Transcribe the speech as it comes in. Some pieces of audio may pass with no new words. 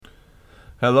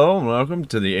Hello and welcome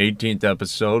to the 18th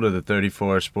episode of the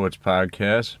 34 Sports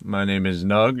Podcast. My name is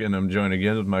Nug and I'm joined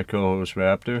again with my co-host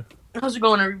Raptor. How's it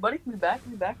going, everybody? We back.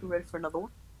 We're ready for another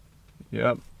one.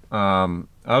 Yep. I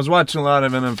was watching a lot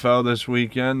of NFL this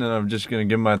weekend and I'm just going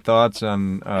to give my thoughts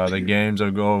on the games. I'll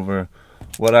go over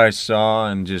what I saw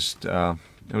and just it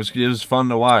was fun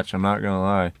to watch, I'm not going to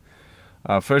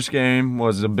lie. First game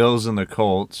was the Bills and the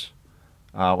Colts.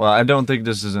 Well, I don't think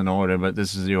this is in order, but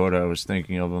this is the order I was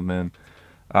thinking of them in.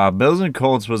 Bills and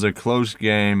Colts was a close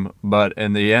game, but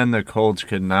in the end, the Colts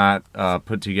could not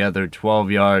put together 12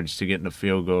 yards to get in the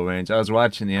field goal range. I was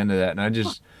watching the end of that,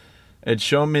 and it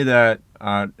showed me that,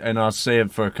 and I'll say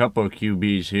it for a couple of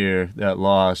QBs here that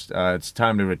lost, it's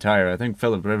time to retire. I think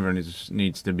Phillip Rivers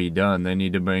needs to be done. They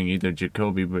need to bring either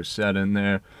Jacoby Brissett in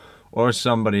there or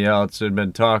somebody else. There had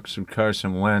been talks of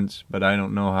Carson Wentz, but I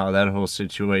don't know how that whole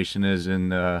situation is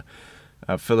in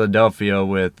Philadelphia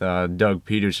with Doug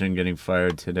Peterson getting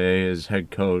fired today as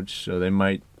head coach. So the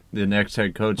next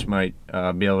head coach might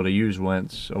be able to use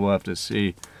Wentz. So we'll have to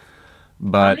see.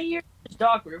 But how many years has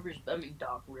Doc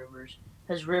Rivers?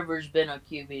 Has Rivers been a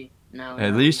QB now?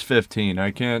 At least 15.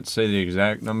 I can't say the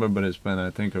exact number, but it's been, I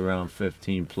think, around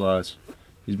 15 plus.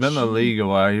 He's been in the league a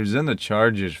while. He was in the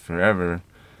Chargers forever.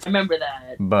 I remember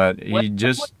that. But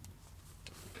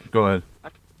Go ahead.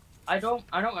 I don't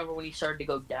remember when he started to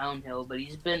go downhill, but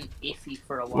he's been iffy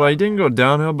for a while. Well, he didn't go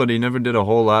downhill, but he never did a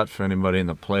whole lot for anybody in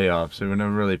the playoffs. They were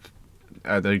never really.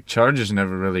 The Chargers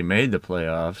never really made the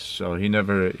playoffs, so he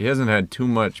hasn't had too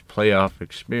much playoff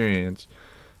experience,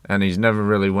 and he's never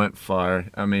really went far.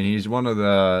 I mean, he's one of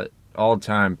the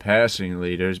all-time passing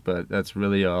leaders, but that's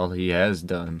really all he has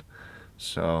done.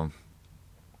 So,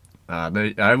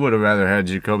 I would have rather had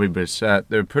Jacoby Brissett.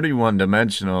 They're pretty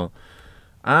one-dimensional.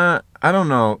 I don't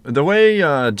know. The way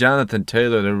Jonathan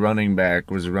Taylor, the running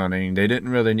back, was running, they didn't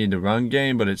really need the run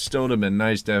game, but it still would have been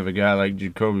nice to have a guy like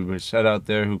Jacoby Brissett out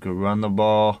there who could run the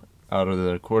ball out of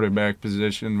the quarterback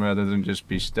position rather than just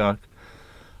be stuck.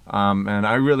 And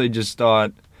I really just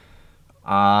thought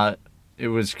it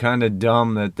was kind of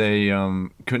dumb that they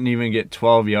couldn't even get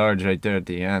 12 yards right there at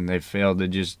the end. They failed to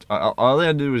just – all they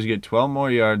had to do was get 12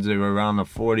 more yards. They were around the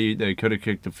 40. They could have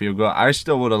kicked the field goal. I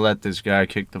still would have let this guy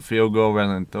kick the field goal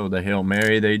rather than throw the Hail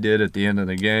Mary they did at the end of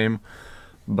the game.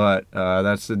 But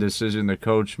that's the decision the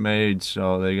coach made,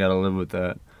 so they got to live with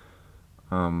that.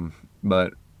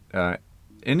 But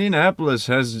Indianapolis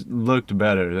has looked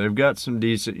better. They've got some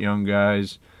decent young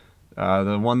guys.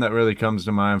 The one that really comes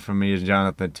to mind for me is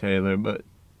Jonathan Taylor, but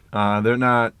they're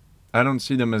not. I don't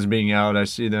see them as being out. I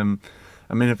see them.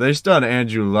 I mean, if they started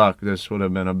Andrew Luck, this would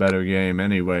have been a better game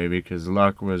anyway because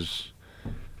Luck was.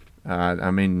 I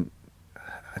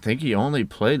think he only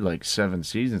played like 7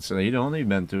 seasons, so he'd only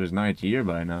been through his 9th year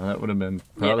by now. That would have been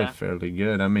probably fairly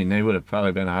good. I mean, they would have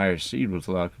probably been a higher seed with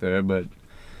Luck there, but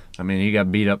I mean, he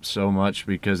got beat up so much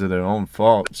because of their own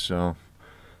fault, so.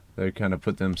 They kind of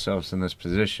put themselves in this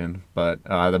position. But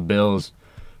the Bills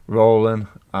rolling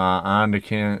on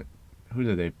to who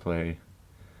do they play?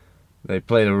 They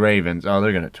play the Ravens. Oh,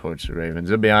 they're going to torch the Ravens.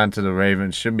 They'll be on to the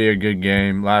Ravens. Should be a good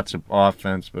game. Lots of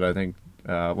offense, but I think,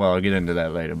 I'll get into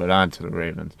that later. But on to the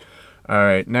Ravens. All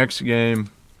right, next game.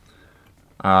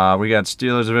 We got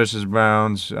Steelers versus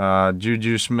Browns.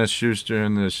 Juju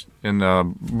Smith-Schuster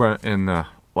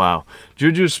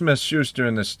Juju Smith-Schuster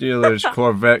and the Steelers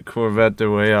Corvette their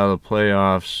way out of the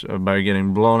playoffs by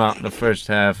getting blown out in the first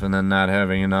half and then not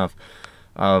having enough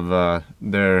of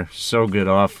their so-good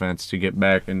offense to get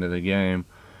back into the game.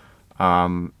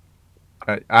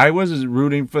 I was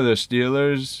rooting for the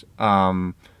Steelers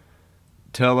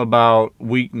till about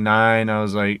week 9. I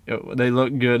was like, they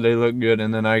look good,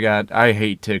 and then I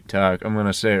hate TikTok. I'm going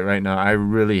to say it right now. I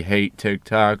really hate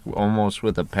TikTok, almost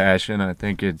with a passion. I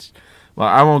think it's... Well,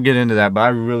 I won't get into that, but I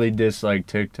really dislike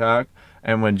TikTok.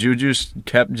 And when Juju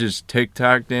kept just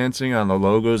TikTok dancing on the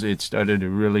logos, it started to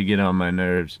really get on my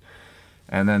nerves.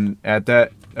 And then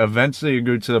eventually it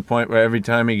grew to the point where every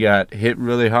time he got hit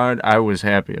really hard, I was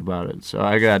happy about it. So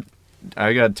I got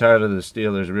tired of the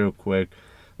Steelers real quick.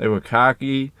 They were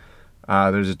cocky.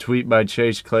 There's a tweet by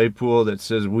Chase Claypool that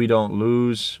says, "We don't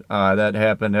lose." That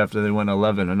happened after they went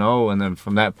 11-0, and then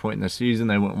from that point in the season,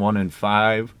 they went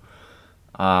 1-5.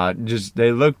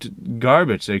 They looked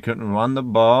garbage. They couldn't run the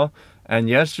ball. And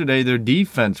yesterday, their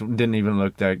defense didn't even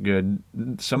look that good.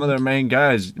 Some of their main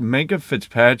guys, Minkah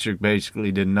Fitzpatrick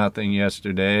basically did nothing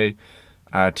yesterday.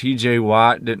 T.J.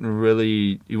 Watt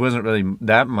he wasn't really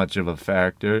that much of a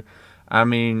factor. I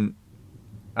mean,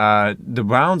 the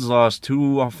Browns lost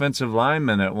 2 offensive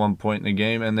linemen at one point in the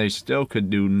game, and they still could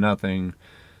do nothing.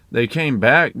 They came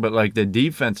back, but like the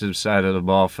defensive side of the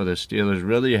ball for the Steelers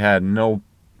really had no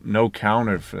no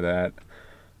counter for that.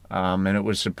 And it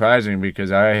was surprising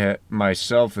because I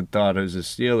myself had thought as the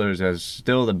Steelers as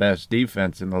still the best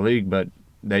defense in the league, but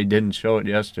they didn't show it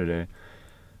yesterday.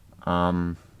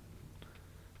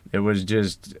 It was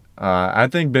just, I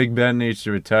think Big Ben needs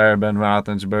to retire, Ben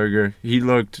Roethlisberger. He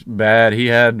looked bad. He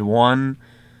had one,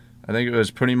 I think it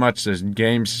was pretty much this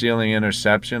game-sealing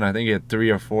interception. I think he had 3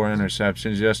 or 4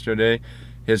 interceptions yesterday.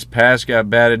 His pass got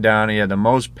batted down. He had the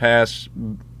most passes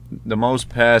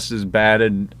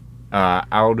batted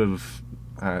out of,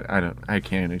 I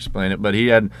can't explain it, but he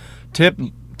had tip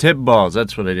balls.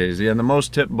 That's what it is. He had the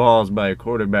most tip balls by a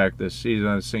quarterback this season.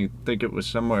 I think it was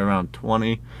somewhere around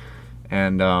 20.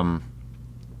 And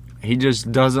he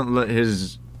just doesn't look,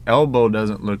 his elbow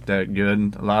doesn't look that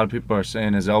good. A lot of people are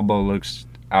saying his elbow looks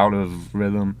out of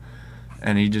rhythm,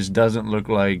 and he just doesn't look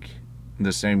like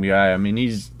the same guy. I mean,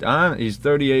 he's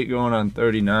 38 going on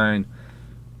 39.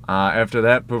 After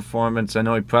that performance, I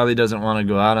know he probably doesn't want to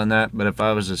go out on that, but if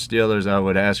I was the Steelers, I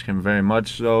would ask him very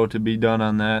much so to be done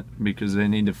on that because they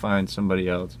need to find somebody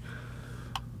else.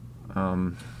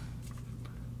 That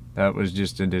was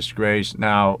just a disgrace.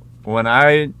 Now, when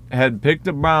I had picked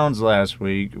the Browns last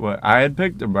week, I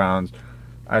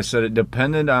said it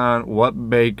depended on what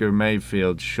Baker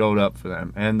Mayfield showed up for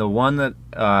them. And the one that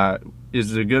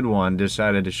is the good one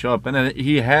decided to show up. And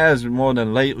he has more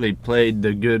than lately played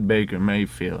the good Baker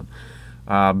Mayfield.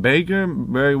 Baker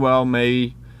very well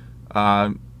may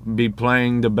be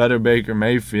playing the better Baker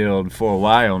Mayfield for a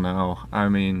while now. I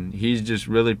mean, he's just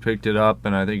really picked it up,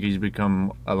 and I think he's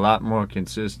become a lot more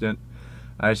consistent.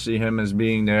 I see him as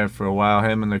being there for a while.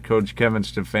 Him and the coach Kevin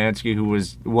Stefanski, who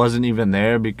wasn't even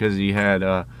there because he had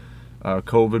a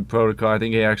COVID protocol. I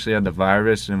think he actually had the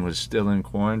virus and was still in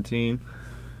quarantine.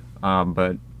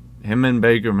 But him and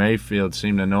Baker Mayfield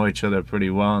seem to know each other pretty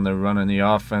well, and they're running the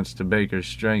offense to Baker's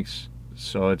strengths,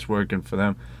 so it's working for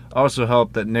them. Also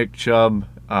helped that Nick Chubb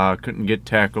couldn't get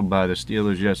tackled by the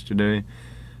Steelers yesterday.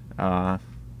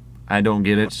 I don't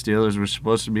get it. Steelers were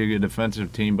supposed to be a good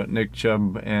defensive team, but Nick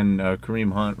Chubb and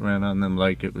Kareem Hunt ran on them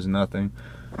like it was nothing.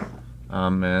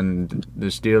 And the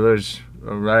Steelers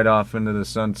are right off into the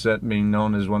sunset, being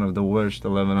known as one of the worst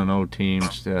 11-0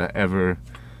 teams to ever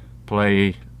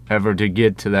to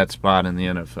get to that spot in the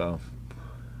NFL.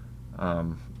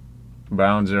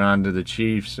 Browns are on to the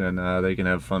Chiefs, and they can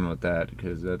have fun with that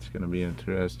because that's going to be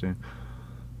interesting.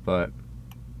 But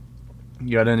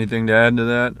you got anything to add to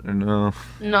that, or no?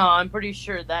 No, I'm pretty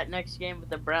sure that next game with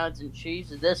the Browns and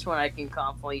Chiefs, this one I can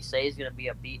confidently say is going to be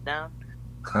a beatdown.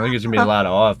 I think it's going to be a lot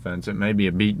of offense. It may be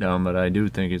a beatdown, but I do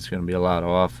think it's going to be a lot of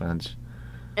offense.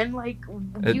 And,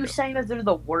 you saying that they're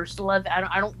the worst 11,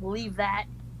 I don't believe that.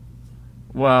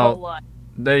 Well,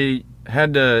 they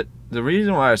had to. The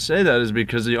reason why I say that is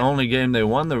because the only game they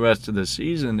won the rest of the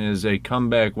season is a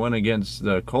comeback win against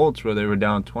the Colts where they were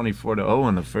down 24-0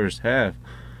 in the first half.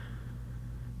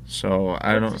 So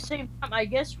I don't. At the same time, I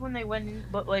guess when they went in,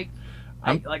 but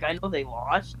I know they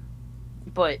lost,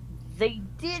 but they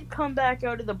did come back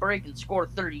out of the break and score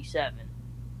 37.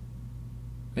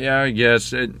 Yeah, I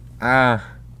guess it.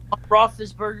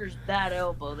 Roethlisberger's bad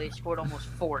elbow, they scored almost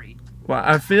 40. Well,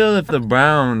 I feel if the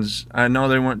Browns, I know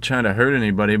they weren't trying to hurt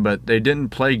anybody, but they didn't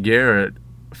play Garrett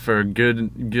for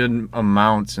good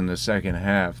amounts in the second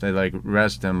half. They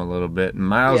rest him a little bit, and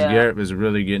Myles Garrett was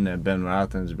really getting at Ben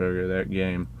Roethlisberger that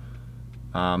game.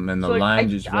 And the line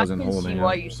just wasn't holding him. I can see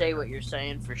why you say what you're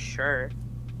saying for sure.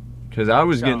 Because I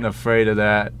was getting afraid of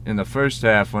that in the first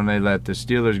half when they let the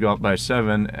Steelers go up by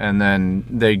 7, and then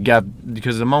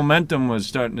because the momentum was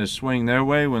starting to swing their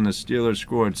way when the Steelers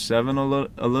scored 7 a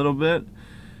little bit,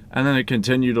 and then it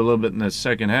continued a little bit in the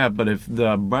second half. But if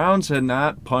the Browns had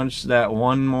not punched that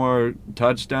one more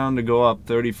touchdown to go up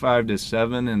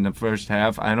 35-7 in the first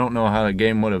half, I don't know how the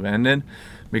game would have ended,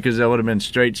 because that would have been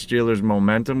straight Steelers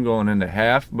momentum going into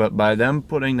half. But by them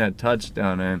putting that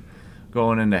touchdown in,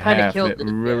 going into half,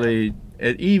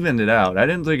 it evened it out. I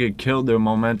didn't think it killed their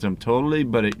momentum totally,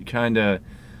 but it kind of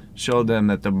showed them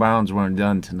that the Browns weren't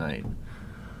done tonight.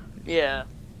 Yeah.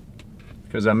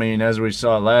 Because, I mean, as we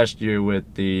saw last year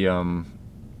with the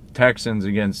Texans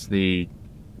against the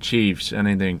Chiefs,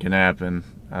 anything can happen,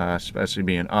 especially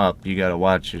being up. You got to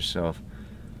watch yourself.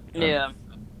 Yeah.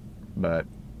 But,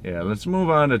 yeah, let's move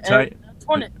on to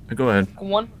Go ahead.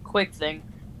 One quick thing.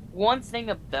 One thing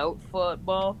about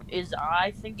football is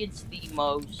I think it's the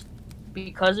most,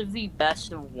 because of the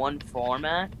best of one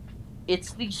format,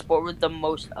 it's the sport with the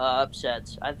most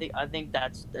upsets. I think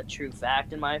that's a true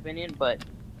fact in my opinion, but...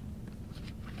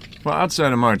 Well,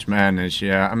 outside of March Madness,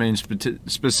 yeah. I mean,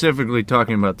 specifically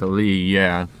talking about the league,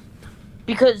 yeah.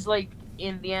 Because,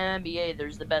 in the NBA,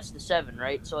 there's the best of 7,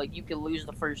 right? So like you could lose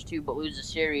the first 2, but lose a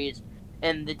series,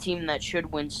 and the team that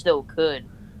should win still could.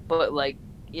 But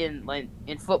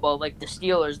in football, like the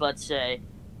Steelers, let's say,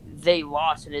 they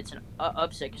lost and it's an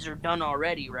upset because they're done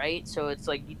already, right? So it's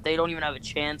like they don't even have a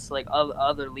chance like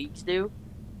other leagues do.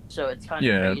 So it's kind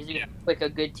of Yeah. crazy. Like a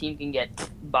good team can get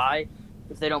by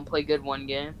if they don't play good one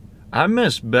game. I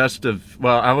miss best of.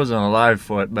 Well, I wasn't alive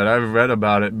for it, but I've read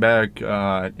about it back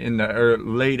in the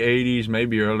late '80s,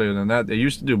 maybe earlier than that. They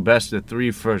used to do best of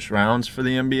 3 first rounds for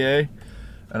the NBA,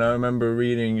 and I remember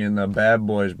reading in the Bad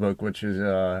Boys book, which is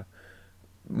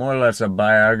more or less a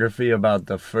biography about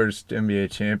the first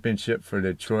NBA championship for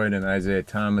Detroit and Isaiah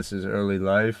Thomas's early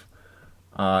life.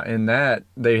 In that,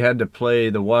 they had to play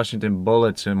the Washington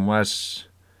Bullets in Wes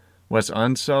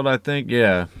Unseld, I think.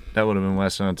 Yeah, that would have been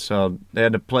Wes Unseld. They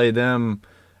had to play them,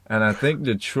 and I think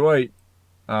Detroit,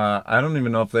 I don't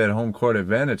even know if they had home court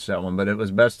advantage that one, but it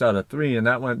was best out of 3, and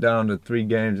that went down to 3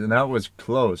 games, and that was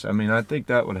close. I mean, I think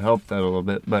that would help that a little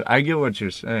bit, but I get what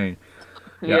you're saying.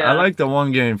 Yeah, I like the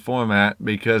one-game format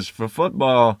because for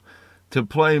football, to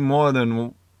play more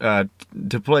than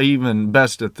to play even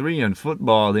best of 3 in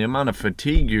football, the amount of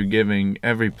fatigue you're giving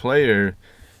every player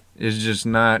is just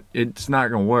not. It's not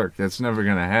going to work. That's never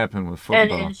going to happen with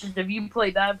football. And it's just if you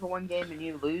play bad for one game and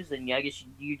you lose, then I guess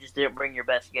you just didn't bring your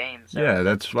best game. So. Yeah,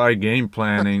 that's why game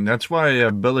planning. That's why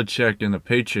Belichick and the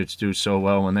Patriots do so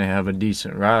well when they have a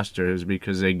decent roster, is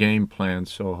because they game plan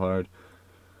so hard.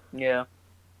 Yeah.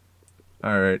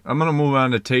 All right, I'm gonna move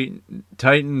on to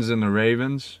Titans and the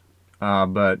Ravens,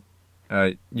 but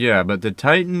the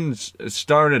Titans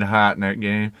started hot in that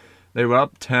game. They were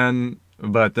up 10,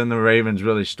 but then the Ravens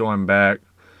really stormed back.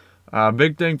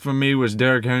 Big thing for me was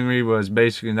Derrick Henry was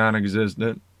basically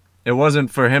non-existent. It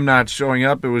wasn't for him not showing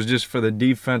up; it was just for the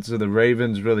defense of the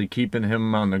Ravens really keeping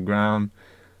him on the ground.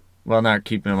 Well, not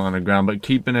keeping him on the ground, but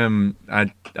keeping him.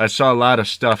 I saw a lot of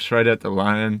stuffs right at the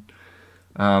line.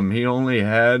 He only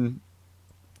had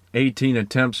 18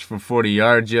 attempts for 40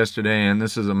 yards yesterday, and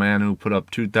this is a man who put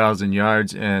up 2,000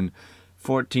 yards and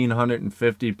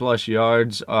 1,450 plus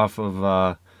yards off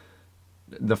of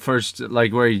the first,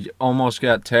 like where he almost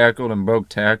got tackled and broke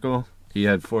tackle. He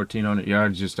had 1,400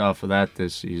 yards just off of that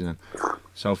this season.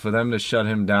 So for them to shut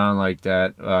him down like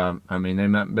that, I mean, they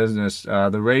meant business.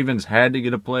 The Ravens had to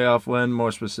get a playoff win,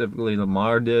 more specifically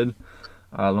Lamar did.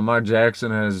 Lamar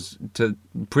Jackson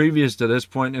previous to this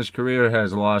point in his career,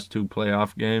 has lost 2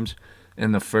 playoff games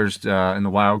in the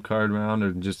wild card round,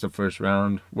 or just the first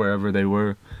round, wherever they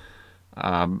were.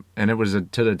 And it was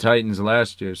to the Titans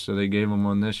last year, so they gave him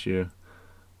one this year.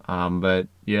 But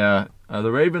yeah, the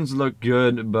Ravens look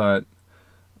good, but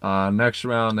next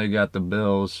round they got the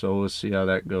Bills, so we'll see how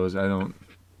that goes.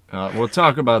 We'll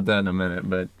talk about that in a minute,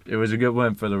 but it was a good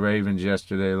win for the Ravens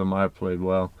yesterday. Lamar played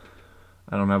well.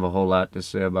 I don't have a whole lot to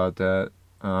say about that.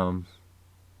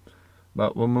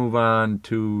 But we'll move on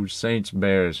to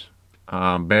Saints-Bears.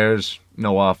 Bears,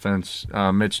 no offense.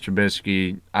 Mitch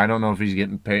Trubisky, I don't know if he's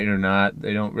getting paid or not.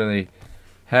 They don't really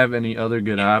have any other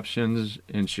good options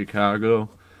in Chicago.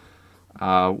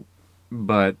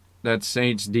 But that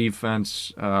Saints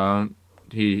defense,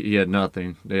 he had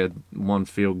nothing. They had 1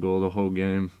 field goal the whole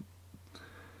game.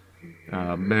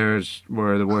 Bears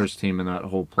were the worst team in that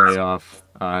whole playoff.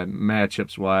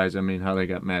 Matchups wise, I mean, how they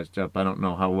got matched up, I don't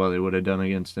know how well they would have done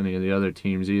against any of the other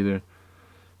teams either.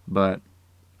 But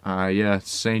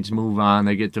Saints move on.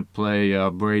 They get to play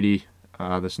Brady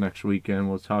this next weekend.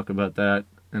 We'll talk about that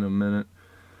in a minute.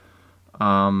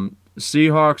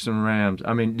 Seahawks and Rams.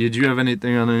 I mean, did you have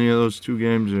anything on any of those 2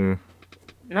 games, or?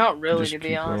 Not really, to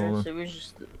be honest. It was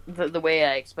just the way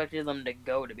I expected them to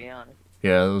go, to be honest.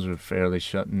 Yeah, those were fairly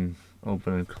shutting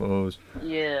open and closed.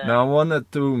 Yeah. Now, one that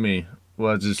threw me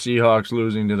was the Seahawks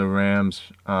losing to the Rams.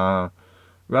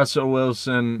 Russell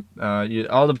Wilson,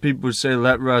 all the people who say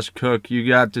let Russ cook, you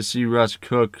got to see Russ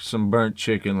cook some burnt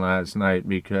chicken last night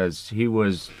because he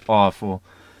was awful.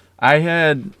 I'm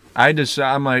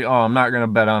like, I'm not going to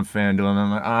bet on FanDuel. And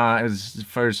I'm like, it's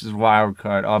first is wild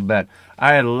card, I'll bet.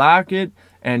 I had Lockett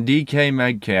and DK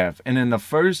Metcalf, and in the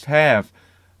first half,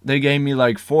 they gave me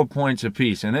like 4 points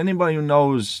apiece. And anybody who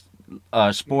knows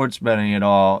sports betting at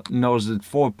all knows that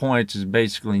 4 points is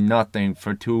basically nothing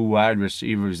for 2 wide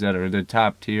receivers that are the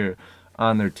top tier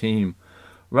on their team.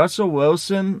 Russell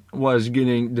Wilson was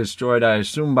getting destroyed, I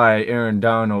assume, by Aaron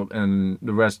Donald and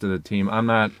the rest of the team.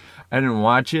 I didn't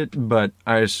watch it, but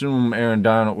I assume Aaron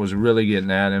Donald was really getting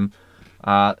at him.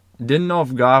 Didn't know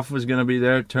if Goff was going to be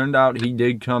there. Turned out he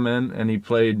did come in, and he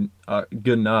played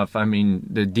good enough. I mean,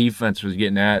 the defense was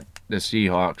getting at the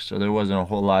Seahawks, so there wasn't a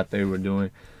whole lot they were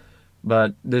doing.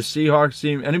 But the Seahawks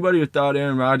team, anybody who thought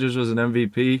Aaron Rodgers was an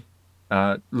MVP,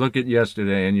 look at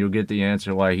yesterday and you'll get the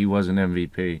answer why he wasn't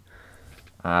MVP.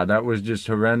 That was just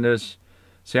horrendous.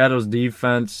 Seattle's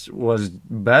defense was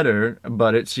better,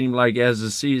 but it seemed like as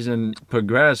the season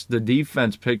progressed, the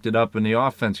defense picked it up and the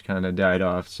offense kind of died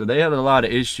off. So they had a lot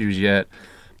of issues yet,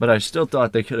 but I still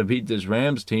thought they could have beat this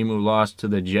Rams team who lost to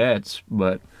the Jets.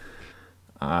 But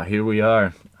here we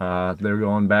are. They're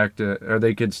going back to, or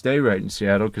they could stay right in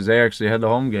Seattle because they actually had the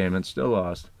home game and still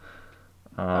lost.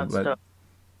 But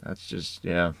that's just,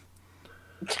 yeah.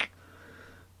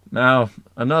 Now,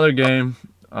 another game.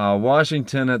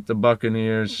 Washington at the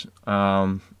Buccaneers.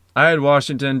 I had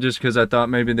Washington just because I thought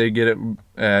maybe they'd get it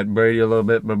at Brady a little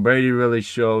bit, but Brady really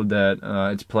showed that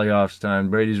it's playoffs time.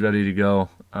 Brady's ready to go.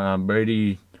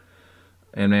 Brady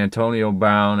and Antonio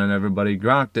Brown and everybody.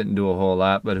 Gronk didn't do a whole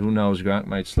lot, but who knows? Gronk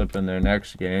might slip in their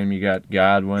next game. You got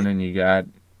Godwin and you got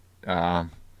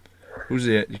who's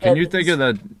it? Can you think of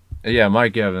the? Yeah,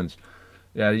 Mike Evans.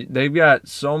 Yeah, they've got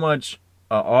so much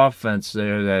offense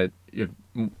there that if,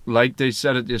 like they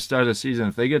said at the start of the season,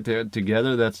 if they get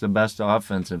together, that's the best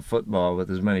offense in football with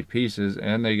as many pieces.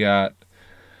 And they got,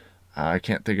 I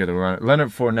can't think of the run,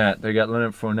 Leonard Fournette. They got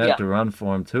Leonard Fournette to run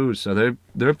for him too. So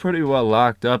they're pretty well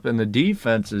locked up. And the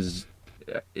defense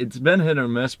it's been hit or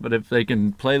miss, but if they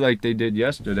can play like they did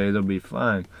yesterday, they'll be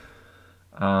fine.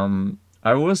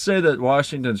 I will say that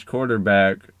Washington's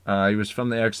quarterback, he was from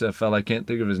the XFL, I can't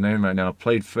think of his name right now,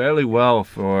 played fairly well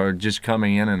for just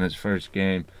coming in his first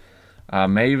game.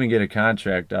 May even get a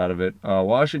contract out of it.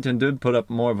 Washington did put up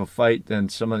more of a fight than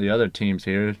some of the other teams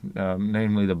here,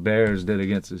 namely the Bears did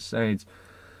against the Saints.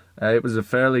 It was a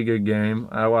fairly good game.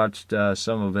 I watched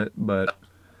some of it, but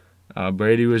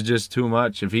Brady was just too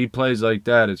much. If he plays like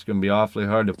that, it's going to be awfully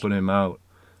hard to put him out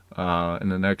in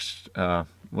the next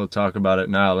we'll talk about it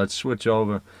now. Let's switch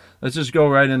over. Let's just go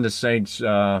right into Saints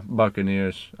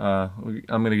Buccaneers. I'm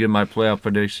going to give my playoff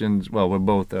predictions. Well, we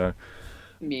both are.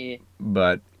 Yeah.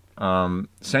 But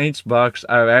Saints Bucks.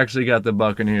 I've actually got the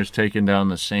Buccaneers taking down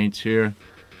the Saints here.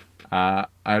 I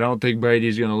don't think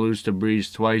Brady's going to lose to Breeze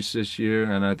twice this year,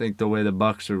 and I think the way the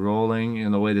Bucks are rolling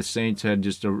and the way the Saints had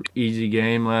just an easy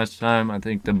game last time, I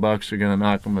think the Bucks are going to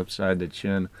knock them upside the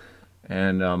chin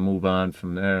and move on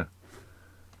from there.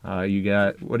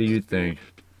 What do you think?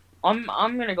 I'm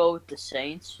gonna go with the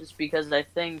Saints just because I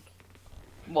think,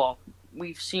 well,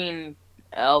 we've seen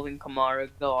Alvin Kamara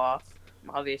go off.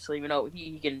 Obviously, we know what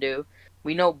he can do.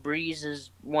 We know Breeze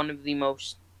is one of the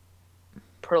most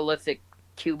prolific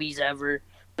QBs ever,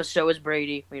 but so is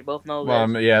Brady. We both know that.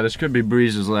 Well, yeah, this could be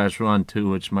Breeze's last run too,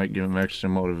 which might give him extra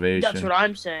motivation. That's what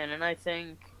I'm saying, and I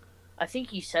think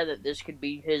he said that this could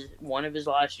be one of his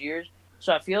last years.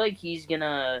 So I feel like he's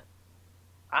gonna.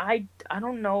 I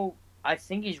don't know. I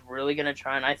think he's really gonna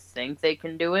try, and I think they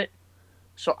can do it.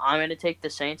 So I'm gonna take the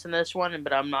Saints in this one,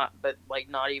 but I'm not. But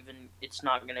not even. It's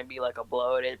not gonna be like a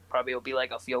blowout. It probably will be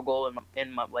like a field goal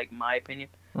in my opinion.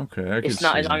 Okay, it's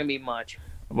not gonna be much.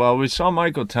 Well, we saw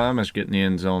Michael Thomas get in the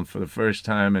end zone for the first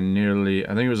time in nearly, I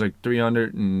think it was like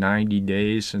 390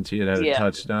 days since he had a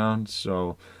touchdown.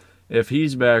 So if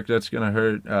he's back, that's going to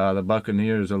hurt the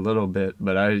Buccaneers a little bit.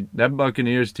 But that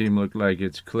Buccaneers team looked like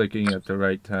it's clicking at the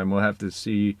right time. We'll have to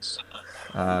see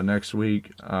next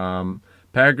week.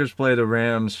 Packers play the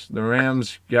Rams. The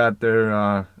Rams got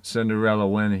their Cinderella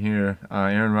win here.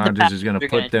 Aaron Rodgers is going to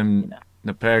put them.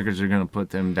 The Packers are going to put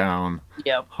them down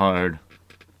hard.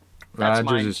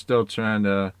 Rodgers is still trying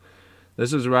to.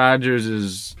 This is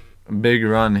Rodgers' big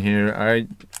run here. I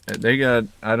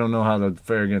don't know how they'll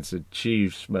fare against the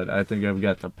Chiefs, but I think I've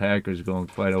got the Packers going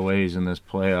quite a ways in this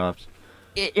playoffs.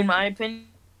 In my opinion,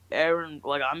 Aaron,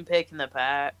 I'm picking the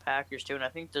Packers too, and I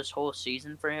think this whole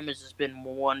season for him has just been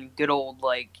one good old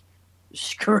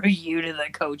screw you to the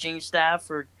coaching staff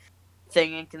for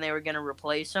thinking they were going to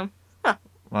replace him.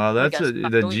 Well, that's the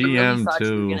GM really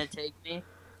too. You were gonna take me.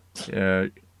 Yeah.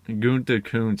 Gunther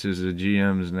Kuntz is the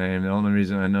GM's name. The only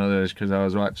reason I know that is because I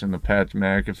was watching the Pat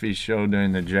McAfee show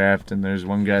during the draft, and there's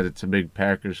one guy that's a big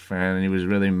Packers fan, and he was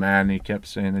really mad, and he kept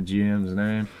saying the GM's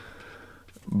name.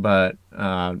 But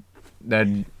that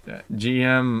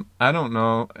GM, I don't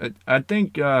know. I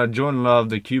think Jordan Love,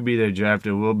 the QB they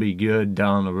drafted, will be good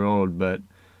down the road, but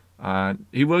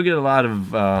he will get a lot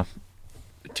of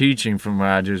teaching from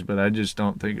Rodgers, but I just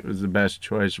don't think it was the best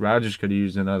choice. Rodgers could have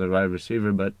used another wide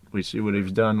receiver, but we see what he's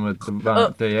done with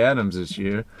Davante Adams this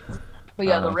year. But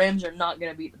yeah, the Rams are not going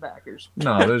to beat the Packers.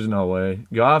 No, there's no way.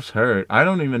 Goff's hurt. I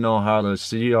don't even know how the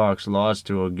Seahawks lost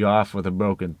to a Goff with a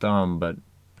broken thumb, but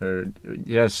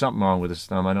he has something wrong with his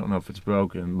thumb. I don't know if it's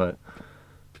broken, but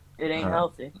it ain't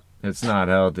healthy. It's not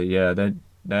healthy. Yeah,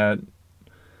 that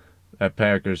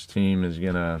Packers team is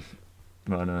they're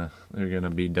gonna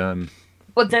be done.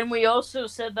 But then we also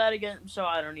said that again, so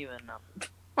I don't even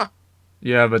know.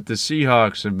 Yeah, but the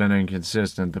Seahawks have been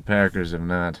inconsistent. The Packers have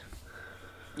not.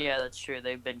 Yeah, that's true.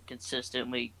 They've been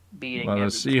consistently beating Well, the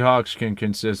everybody. Seahawks can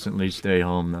consistently stay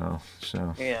home now,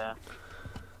 so Yeah.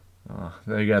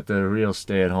 they got the real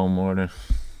stay-at-home order.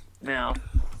 Now,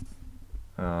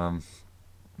 All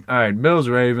right, Bills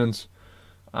Ravens.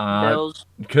 Bills.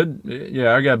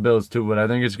 I got Bills too, but I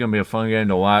think it's gonna be a fun game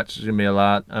to watch. It's gonna be a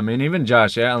lot. I mean, even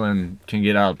Josh Allen can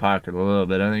get out of the pocket a little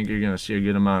bit. I think you're gonna see a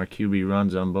good amount of QB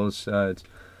runs on both sides,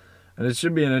 and it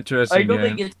should be an I interesting don't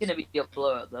game. think it's gonna be a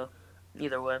blowout though.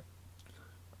 Either way.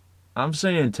 I'm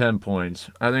saying 10 points.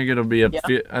 I think it'll be Yeah.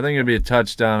 I think it'll be a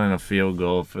touchdown and a field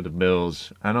goal for the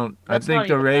Bills. I don't. That's I think not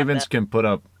the even that Ravens bad. can put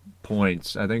up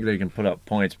points. I think they can put up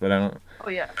points, but I don't. Oh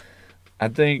yeah. I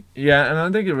think yeah, and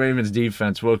I think the Ravens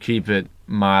defense will keep it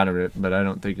moderate, but I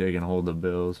don't think they can hold the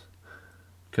Bills.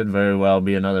 Could very well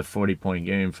be another 40-point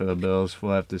game for the Bills.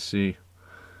 We'll have to see.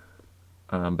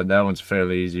 But that one's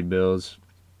fairly easy, Bills.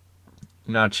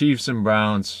 Now Chiefs and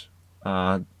Browns.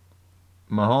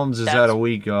 Mahomes has had a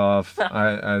week off.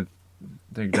 I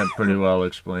think that pretty well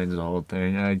explains the whole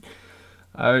thing.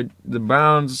 The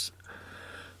Browns,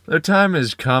 their time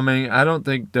is coming. I don't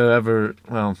think they'll ever.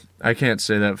 Well, I can't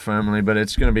say that firmly, but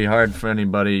it's going to be hard for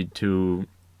anybody to.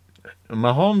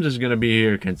 Mahomes is going to be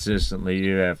here consistently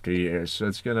year after year, so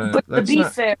it's gonna. But to Let's be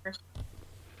not. fair,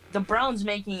 the Browns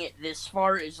making it this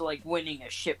far is like winning a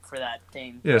ship for that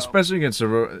team. Yeah, So especially against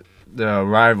the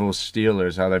rival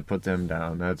Steelers, how they put them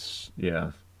down. That's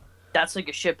yeah. that's like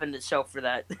a ship in itself for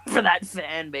that for that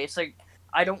fan base. Like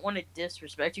I don't want to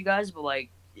disrespect you guys, but like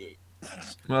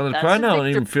Well, they that's probably the don't thing.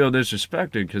 even feel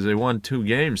disrespected because they won 2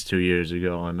 games 2 years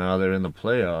ago, and now they're in the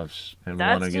playoffs and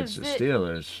won That's against the just it.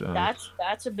 Steelers. So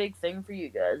That's a big thing for you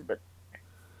guys, but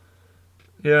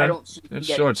I yeah, don't see them it's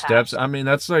getting short steps. past. I mean,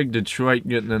 that's like Detroit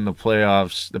getting in the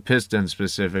playoffs, the Pistons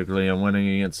specifically, and winning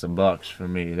against the Bucks. For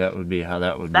me, that would be how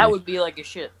that would be. That would be like a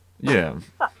ship. Yeah,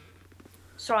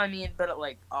 So I mean, but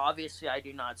like obviously, I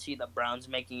do not see the Browns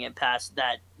making it past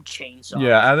that chainsaw.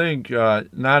 yeah. I think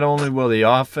not only will the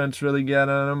offense really get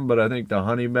on them, but I think the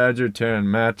Honey Badger, Tyrann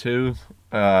Mathieu,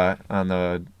 on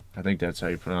the, I think that's how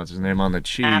you pronounce his name, on the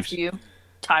Chiefs.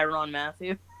 Tyrann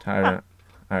Mathieu. Tyrann.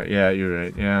 Yeah, you're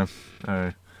right. Yeah, all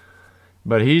right.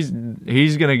 But he's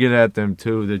gonna get at them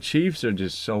too. The Chiefs are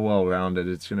just so well rounded.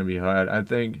 It's gonna be hard. I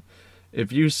think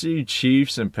if you see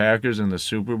Chiefs and Packers in the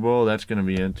Super Bowl, that's gonna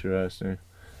be interesting.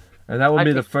 And that will I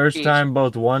be the think first Chiefs. time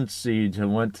both one seeds have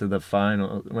went to the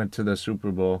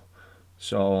Super Bowl.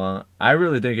 So I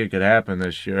really think it could happen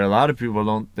this year. A lot of people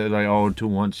don't. They're like, oh, 2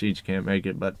 1 seeds can't make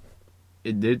it, but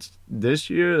it's this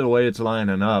year the way it's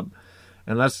lining up.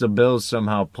 Unless the Bills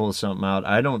somehow pull something out,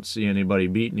 I don't see anybody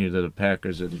beating either the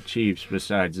Packers or the Chiefs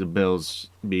besides the Bills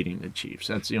beating the Chiefs.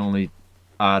 That's the only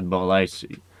oddball I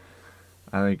see.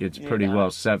 I think it's pretty Yeah.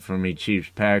 well set for me, Chiefs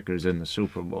Packers in the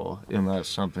Super Bowl, unless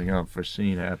something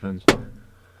unforeseen happens.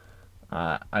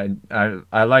 I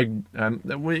like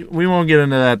we won't get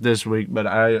into that this week, but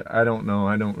I don't know.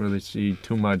 I don't really see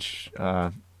too much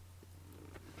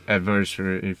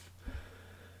adversity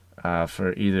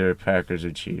for either Packers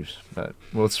or Chiefs. But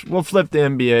we'll flip the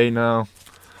NBA now.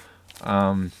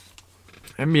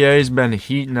 NBA's been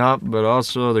heating up, but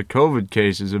also the COVID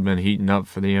cases have been heating up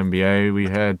for the NBA. We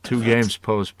had 2 games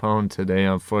postponed today,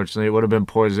 unfortunately. It would have been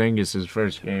Porzingis'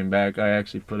 first game back. I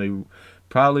actually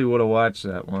probably would have watched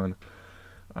that one.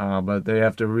 But they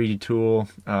have to retool,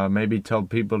 maybe tell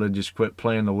people to just quit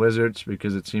playing the Wizards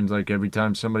because it seems like every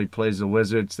time somebody plays the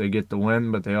Wizards, they get the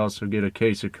win, but they also get a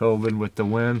case of COVID with the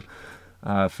win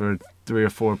for 3 or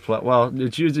 4 Well,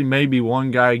 it's usually maybe one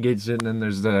guy gets it, and then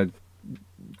there's the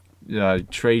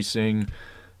tracing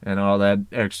and all that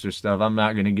extra stuff. I'm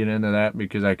not going to get into that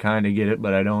because I kind of get it,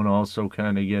 but I don't also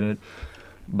kind of get it.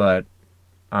 But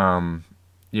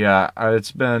yeah,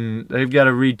 they've got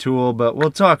to retool, but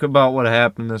we'll talk about what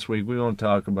happened this week. We won't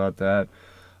talk about that.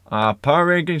 Power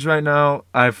rankings right now,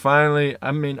 I'm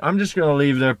just going to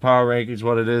leave their power rankings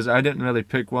what it is. I didn't really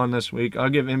pick one this week. I'll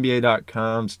give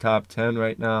NBA.com's top 10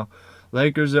 right now.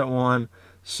 Lakers at 1,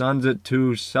 Suns at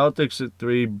 2, Celtics at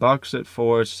 3, Bucks at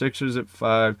 4, Sixers at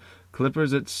 5,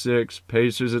 Clippers at 6,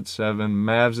 Pacers at 7,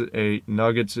 Mavs at 8,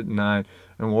 Nuggets at 9,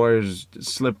 and Warriors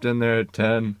slipped in there at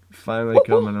 10, finally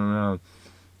coming around.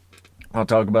 I'll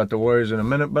talk about the Warriors in a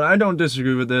minute, but I don't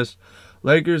disagree with this.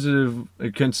 Lakers have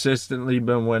consistently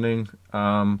been winning.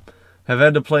 Have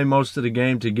had to play most of the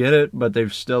game to get it, but they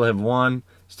still have won.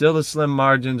 Still the slim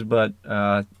margins, but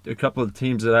a couple of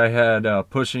teams that I had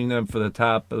pushing them for the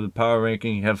top of the power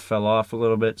ranking have fell off a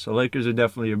little bit. So Lakers are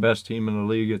definitely your best team in the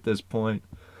league at this point.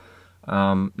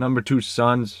 Number 2,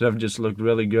 Suns have just looked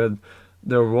really good.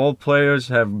 their role players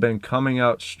have been coming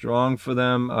out strong for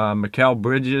them. Mikal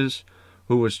Bridges,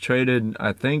 who was traded,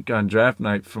 I think, on draft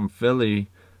night from Philly,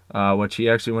 which he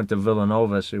actually went to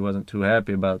Villanova, so he wasn't too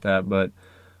happy about that. But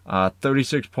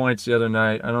 36 points the other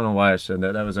night. I don't know why I said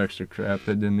that. That was extra crap.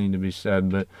 That didn't need to be said.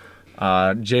 But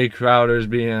Jay Crowder's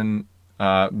been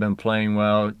playing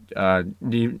well.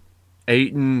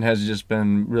 Ayton has just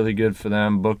been really good for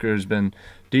them. Booker's been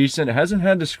decent. Hasn't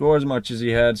had to score as much as he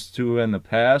has to in the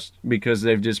past because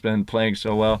they've just been playing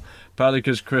so well. Probably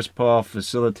because Chris Paul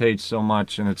facilitates so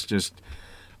much, and it's just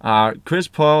Chris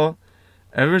Paul.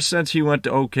 Ever since he went to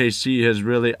OKC, has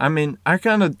really. I mean,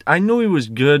 I knew he was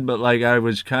good, but like I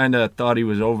was kind of thought he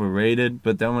was overrated.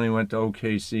 But then when he went to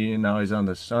OKC and now he's on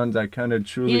the Suns, I kind of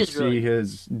truly see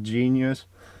his genius.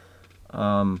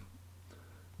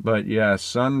 But yeah,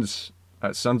 Suns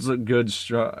look good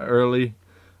early.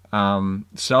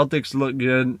 Celtics look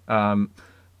good.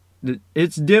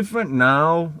 It's different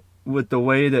now with the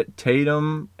way that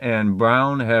Tatum and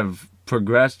Brown have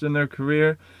progressed in their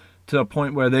career to a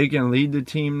point where they can lead the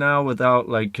team now without,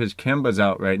 like, because Kemba's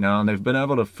out right now, and they've been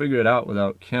able to figure it out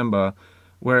without Kemba.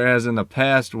 Whereas in the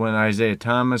past, when Isaiah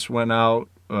Thomas went out,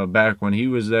 back when he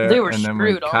was there, and then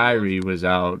when Kyrie was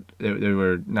out, they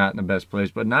were not in the best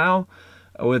place. But now,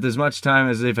 with as much time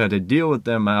as they've had to deal with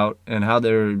them out and how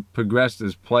they're progressed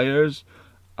as players,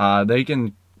 they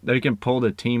can pull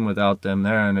the team without them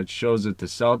there, and it shows that the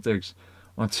Celtics,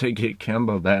 once they get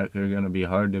Kemba back, are going to be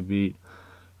hard to beat.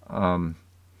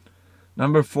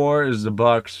 Number 4 is the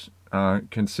Bucks.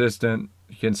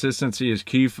 Consistency is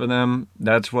key for them.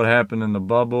 That's what happened in the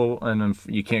bubble, and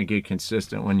you can't get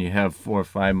consistent when you have 4 or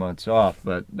 5 months off,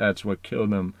 but that's what killed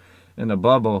them in the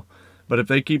bubble. But if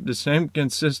they keep the same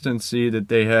consistency that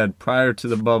they had prior to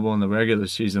the bubble in the regular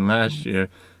season last year,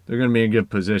 they're going to be in good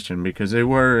position because they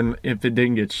were, if it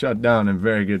didn't get shut down, in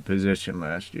very good position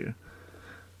last year.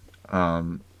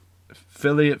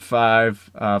 Philly at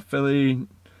 5. Philly,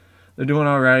 they're doing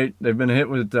all right. They've been hit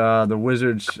with the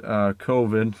Wizards'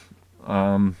 COVID.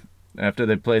 After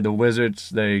they played the Wizards,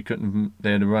 they had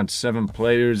to run 7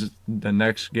 players the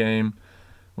next game,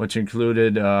 which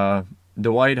included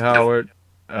Dwight Howard,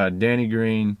 Danny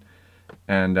Green,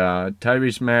 and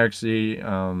Tyrese Maxey.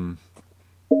 I'm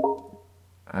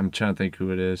trying to think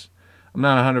who it is. I'm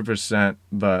not 100%,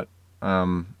 but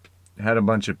had a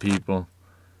bunch of people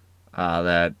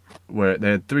they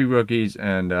had 3 rookies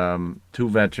and 2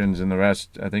 veterans, and the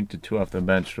rest, I think the 2 off the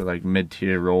bench, were like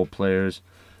mid-tier role players.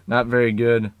 Not very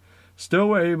good. Still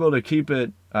were able to keep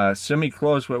it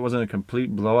semi-close where it wasn't a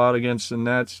complete blowout against the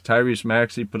Nets. Tyrese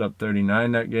Maxey put up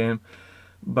 39 that game.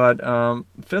 But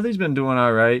Philly's been doing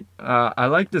all right. I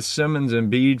like the Simmons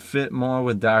and Embiid fit more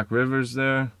with Doc Rivers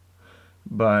there.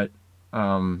 But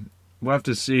we'll have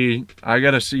to see. I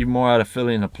got to see more out of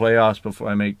Philly in the playoffs before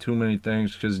I make too many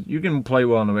things. Because you can play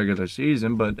well in the regular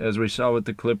season, but as we saw with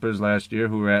the Clippers last year,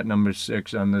 who were at number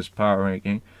 6 on this power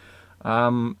ranking,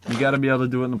 you got to be able to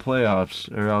do it in the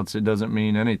playoffs, or else it doesn't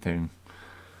mean anything.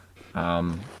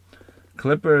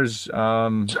 Clippers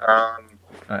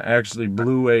actually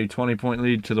blew a 20-point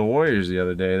lead to the Warriors the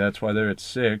other day. That's why they're at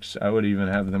 6. I would even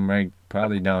have them ranked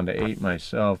probably down to 8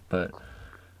 myself. But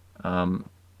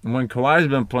when Kawhi's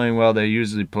been playing well, they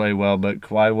usually play well. But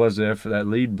Kawhi was there for that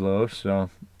lead blow,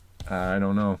 so I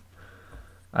don't know.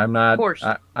 I'm not.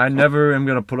 I never am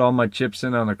going to put all my chips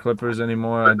in on the Clippers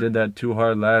anymore. I did that too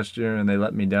hard last year, and they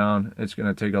let me down. It's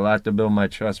going to take a lot to build my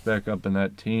trust back up in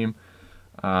that team.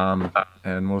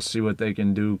 And we'll see what they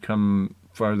can do come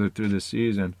farther through the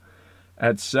season.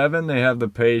 At 7, they have the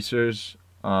Pacers.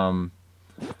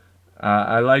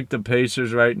 I like the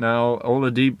Pacers right now.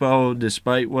 Oladipo,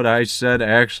 despite what I said,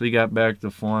 actually got back to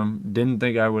form. Didn't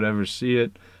think I would ever see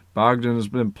it. Bogdan's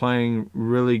been playing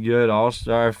really good,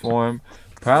 all-star form.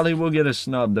 Probably will get a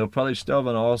snub. They'll probably still have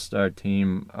an all-star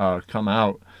team come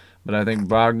out. But I think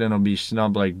Brogdon will be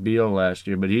snubbed like Beal last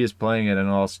year. But he is playing at an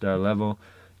all-star level.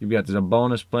 You've got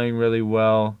Sabonis playing really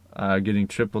well, getting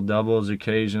triple-doubles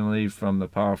occasionally from the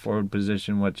power forward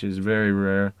position, which is very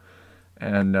rare.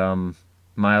 And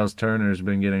Miles Turner's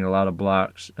been getting a lot of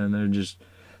blocks. And they've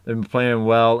been playing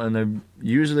well. And they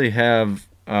usually have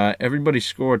everybody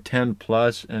score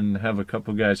 10-plus and have a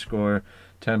couple guys score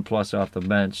 10-plus off the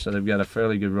bench. So they've got a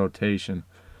fairly good rotation.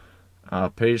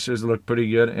 Pacers look pretty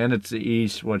good. And it's the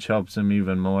East, which helps them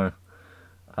even more.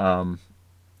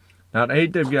 Now at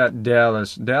 8, they've got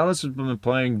Dallas. Dallas has been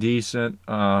playing decent.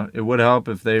 It would help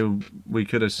if we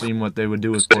could have seen what they would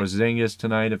do with Porzingis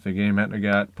tonight if the game hadn't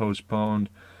got postponed.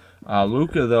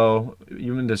 Luka, though,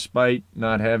 even despite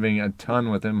not having a ton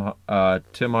with him,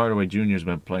 Tim Hardaway Jr. has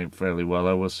been playing fairly well.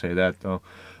 I will say that, though.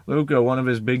 Luka, one of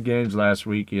his big games last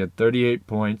week, he had 38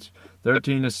 points,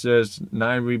 13 assists,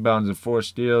 9 rebounds, and 4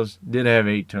 steals. Did have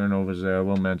 8 turnovers there.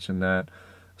 We'll mention that.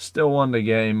 Still won the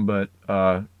game, but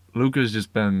Luka's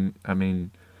just been,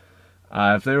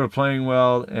 if they were playing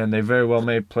well, and they very well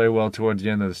may play well towards the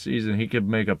end of the season, he could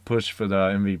make a push for the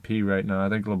MVP right now. I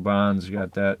think LeBron's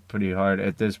got that pretty hard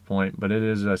at this point, but it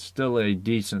is still a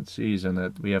decent season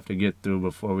that we have to get through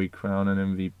before we crown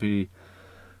an MVP.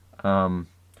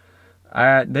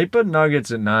 They put Nuggets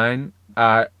at 9.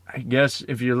 I guess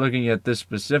if you're looking at this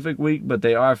specific week, but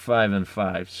they are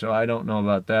 5-5, so I don't know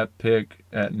about that pick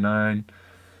at 9.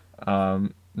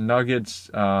 Nuggets,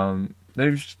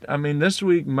 this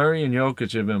week Murray and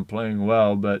Jokic have been playing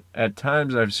well, but at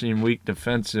times I've seen weak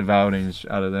defensive outings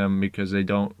out of them because they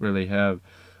don't really have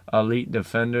elite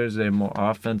defenders. They have more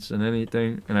offense than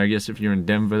anything, and I guess if you're in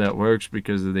Denver that works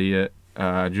because of the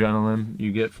adrenaline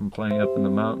you get from playing up in the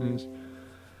mountains.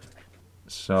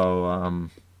 So,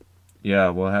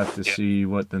 we'll have to see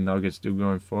what the Nuggets do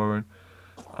going forward.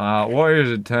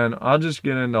 Warriors at 10. I'll just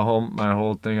get into my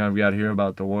whole thing I've got here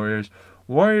about the Warriors.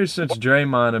 Warriors, since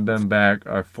Draymond have been back,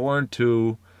 are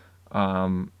 4-2.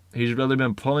 He's really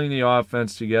been pulling the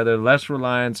offense together. Less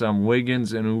reliance on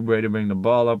Wiggins and Oubre to bring the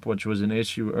ball up, which was an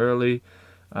issue early.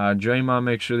 Draymond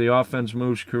makes sure the offense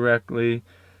moves correctly.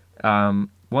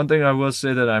 One thing I will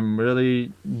say that I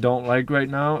really don't like right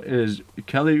now is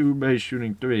Kelly Oubre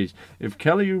shooting threes. If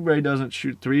Kelly Oubre doesn't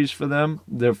shoot threes for them,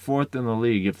 they're 4th in the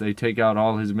league if they take out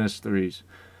all his missed threes.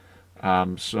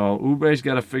 So Oubre's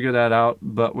got to figure that out.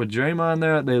 But with Draymond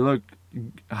there, they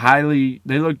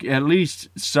look at least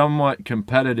somewhat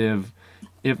competitive,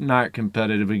 if not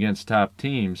competitive, against top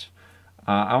teams.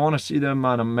 I want to see them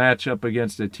on a matchup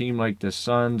against a team like the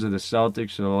Suns or the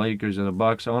Celtics or the Lakers or the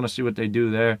Bucks. I want to see what they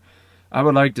do there. I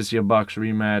would like to see a Bucks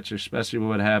rematch, especially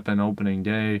what happened opening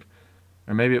day.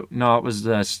 Or maybe, it was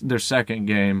their second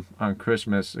game on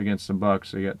Christmas against the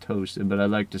Bucks. They got toasted, but I'd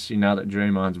like to see now that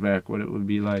Draymond's back what it would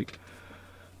be like.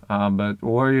 But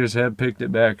Warriors have picked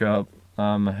it back up.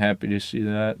 I'm happy to see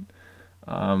that.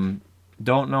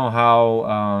 Don't know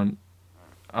how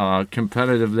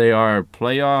competitive they are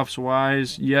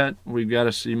playoffs-wise yet. We've got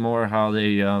to see more how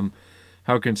they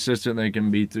how consistent they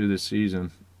can be through the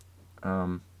season.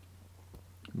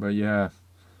 But yeah.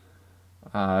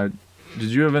 Did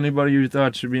you have anybody you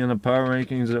thought should be in the power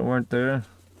rankings that weren't there?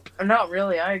 Not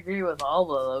really. I agree with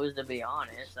all of those, to be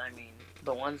honest.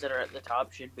 The ones that are at the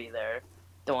top should be there.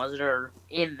 The ones that are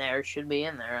in there should be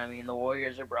in there. The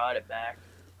Warriors have brought it back.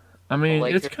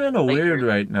 It's kind of weird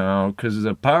right now because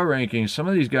the power rankings, some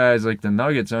of these guys, like the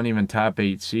Nuggets, aren't even top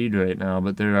 8 seed right now,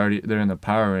 but they're in the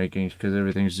power rankings because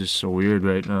everything's just so weird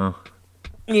right now.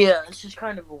 Yeah, it's just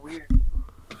kind of a weird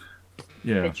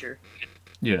picture.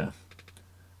 Yeah.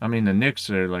 The Knicks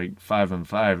are like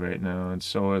 5-5 right now, and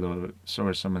so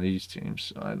are some of these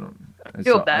teams. So I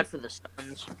feel bad for the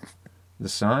Suns. The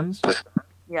Suns?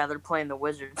 Yeah, they're playing the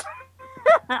Wizards.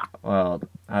 Well,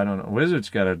 I don't know. Wizards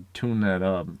got to tune that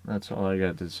up. That's all I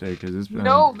got to say. Cause it's been...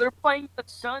 No, they're playing the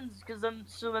Suns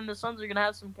then the Suns are gonna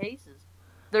have some cases.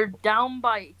 They're down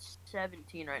by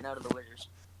 17 right now to the Wizards.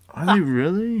 Are they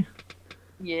really?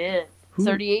 Yeah,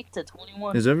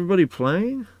 38-21. Is everybody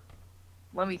playing?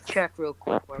 Let me check real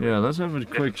quick. Yeah, let's have a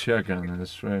quick check on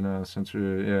this right now since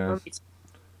we're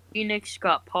Phoenix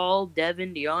got Paul,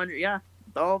 Devin, DeAndre. Yeah,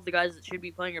 all of the guys that should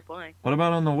be playing are playing. What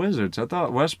about on the Wizards? I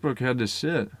thought Westbrook had to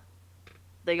sit.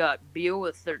 They got Beal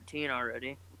with 13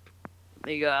 already.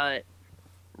 They got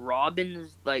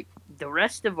Robbins. The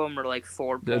rest of them are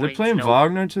 4 points. Are they playing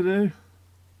Wagner today?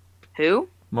 Who?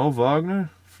 Mo Wagner?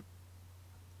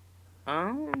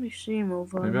 Let me see, Mo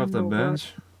Wagner. Maybe off the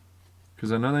bench?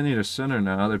 Because I know they need a center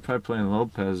now. They're probably playing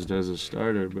Lopez as a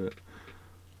starter, but...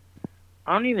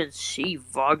 I don't even see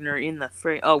Wagner in the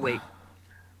frame. Oh, wait.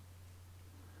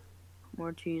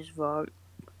 Mortiz Wagner.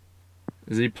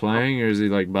 Is he playing, or is he,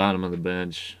 bottom of the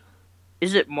bench?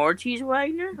 Is it Mortiz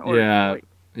Wagner? Or yeah.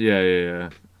 Yeah.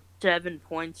 7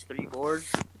 points, 3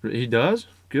 boards. He does?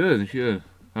 Good.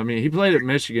 He played at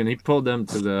Michigan. He pulled them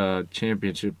to the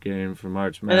championship game for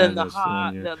March Madness. And then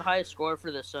the highest score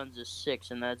for the Suns is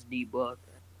 6, and that's D-Book.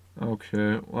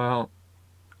 Okay. Well,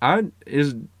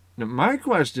 my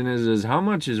question is how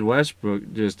much is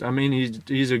Westbrook just...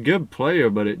 he's a good player,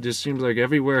 but it just seems like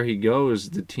everywhere he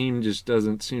goes, the team just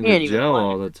doesn't seem to gel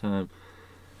all the time.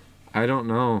 I don't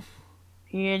know.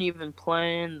 He ain't even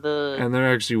playing And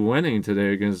they're actually winning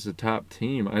today against the top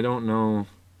team. I don't know...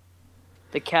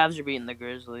 The Cavs are beating the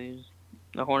Grizzlies.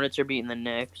 The Hornets are beating the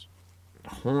Knicks.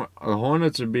 The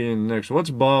Hornets are beating the Knicks. What's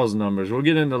Ball's numbers? We'll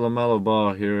get into LaMelo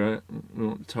Ball here. We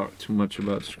won't talk too much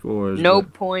about scores. No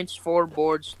points, 4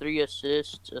 boards, 3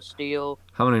 assists, a steal.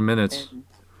 How many minutes?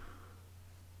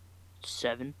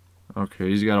 7. Okay,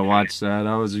 he's got to watch that.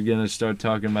 I was going to start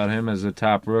talking about him as a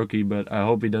top rookie, but I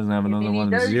hope he doesn't have I another mean,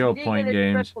 one of the he 0 did get point a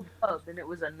games. triple dub, and it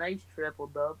was a nice triple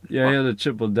dub. Yeah, he had a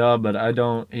triple dub, but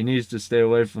he needs to stay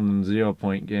away from the 0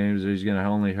 point games or he's going to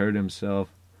only hurt himself.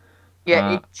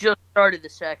 Yeah, it just started the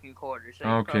second quarter. So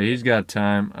okay, he's got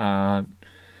time.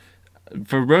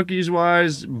 For rookies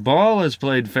wise, Ball has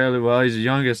played fairly well. He's the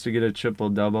youngest to get a triple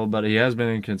double, but he has been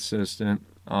inconsistent.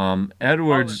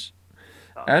 Edwards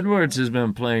has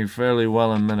been playing fairly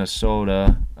well in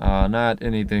Minnesota. Not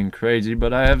anything crazy,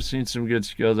 but I have seen some good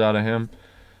skills out of him.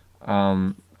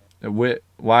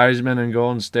 Wiseman in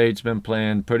Golden State's been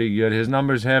playing pretty good. His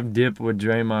numbers have dipped with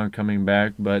Draymond coming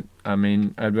back, but I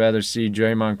mean, I'd rather see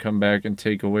Draymond come back and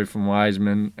take away from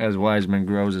Wiseman as Wiseman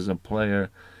grows as a player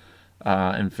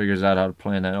and figures out how to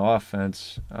play in that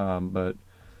offense.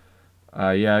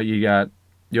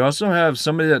 You also have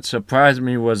somebody that surprised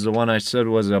me was the one I said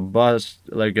was a bust,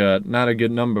 like not a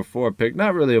good number 4 pick.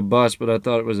 Not really a bust, but I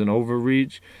thought it was an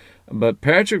overreach. But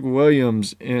Patrick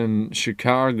Williams in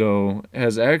Chicago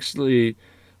has actually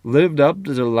lived up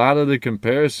to a lot of the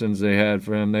comparisons they had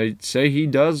for him. They say he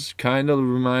does kind of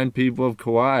remind people of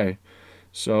Kawhi.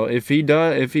 So if he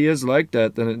is like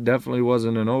that, then it definitely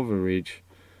wasn't an overreach.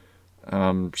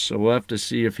 So we'll have to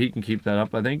see if he can keep that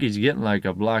up. I think he's getting like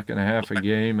a block and a half a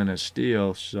game and a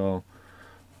steal. So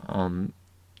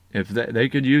if they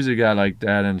could use a guy like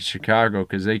that in Chicago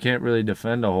because they can't really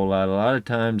defend a whole lot. A lot of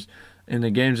times in the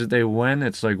games that they win,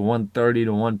 it's like 130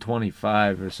 to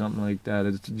 125 or something like that.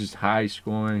 It's just high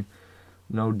scoring,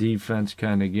 no defense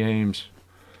kind of games.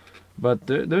 But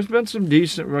there's been some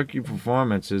decent rookie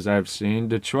performances I've seen.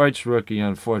 Detroit's rookie,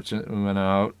 unfortunately, went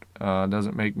out.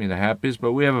 Doesn't make me the happiest,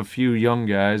 but we have a few young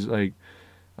guys. Like,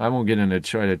 I won't get into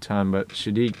Detroit a ton, but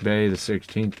Sadiq Bey, the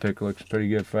 16th pick, looks pretty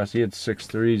good for us. He had 6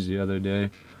 threes the other day.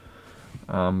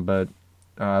 But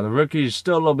the rookies,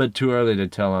 still a little bit too early to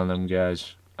tell on them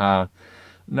guys.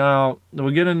 Now,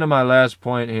 we'll get into my last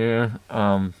point here.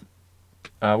 We're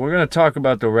going to talk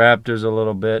about the Raptors a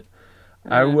little bit.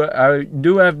 I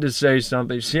do have to say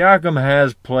something. Siakam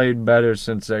has played better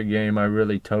since that game I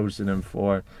really toasted him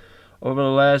for.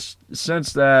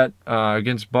 Since that,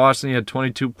 against Boston, he had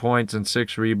 22 points and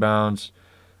 6 rebounds.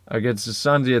 Against the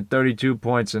Suns, he had 32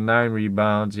 points and 9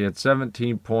 rebounds. He had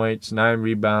 17 points, 9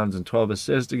 rebounds, and 12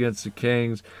 assists against the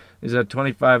Kings. He's at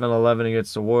 25 and 11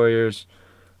 against the Warriors.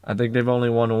 I think they've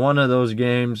only won one of those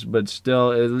games, but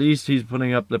still, at least he's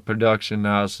putting up the production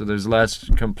now, so there's less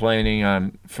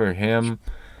complaining for him.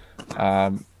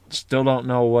 Still don't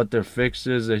know what their fix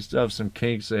is. They still have some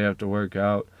kinks they have to work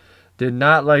out. Did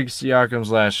not like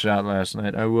Siakam's last shot last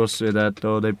night. I will say that,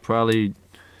 though. They probably...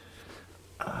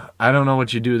 I don't know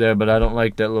what you do there, but I don't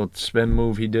like that little spin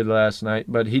move he did last night.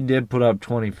 But he did put up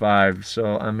 25,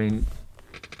 so, I mean,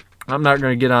 I'm not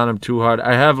going to get on him too hard.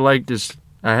 I have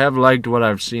liked what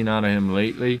I've seen out of him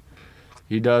lately.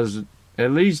 He does,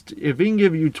 at least, if he can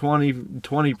give you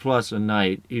 20 plus a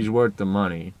night, he's worth the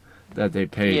money that they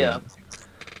paid him.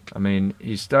 I mean,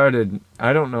 he started,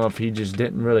 I don't know if he just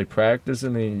didn't really practice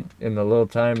in the little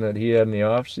time that he had in the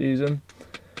off season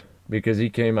because he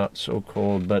came out so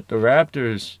cold. But the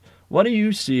Raptors, what do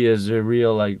you see as a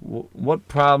real, like, what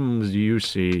problems do you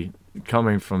see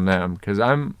coming from them? Because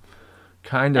I'm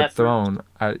kind of thrown.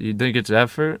 You think it's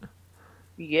effort?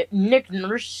 Yeah, Nick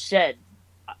Nurse said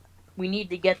we need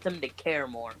to get them to care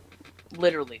more.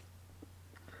 Literally.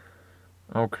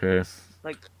 Okay.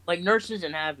 Like Nurse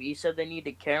isn't happy. He said they need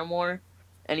to care more,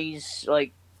 and he's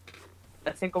like,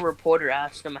 I think a reporter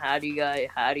asked him, how do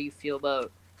you feel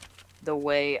about the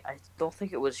way, I don't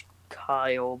think it was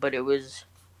Kyle, but it was,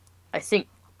 I think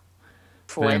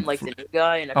Flynn, like the new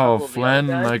guy, and a couple of Flynn,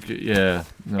 the other guys. like, yeah,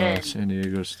 no, San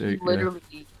Diego State.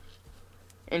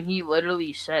 He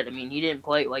literally said, I mean, he didn't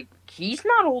play, like, he's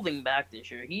not holding back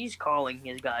this year. He's calling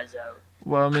his guys out.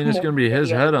 Well, I mean, it's going to be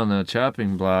his head on the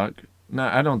chopping block. No,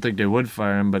 I don't think they would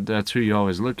fire him, but that's who you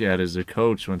always look at as the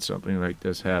coach when something like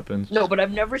this happens. No, but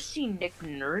I've never seen Nick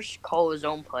Nurse call his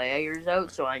own players out,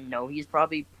 so I know he's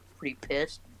probably pretty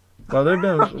pissed. Well,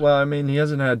 I mean, he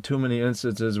hasn't had too many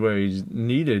instances where he's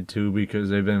needed to because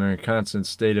they've been in a constant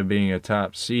state of being a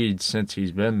top seed since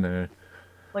he's been there.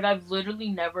 Like, I've literally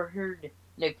never heard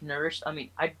Nick Nurse. I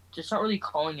mean, it's not really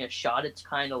calling a shot. It's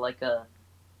kind of like a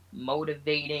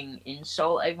motivating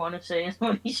insult, I want to say, is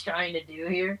what he's trying to do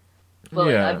here. But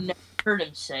yeah. I've never heard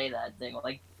him say that thing.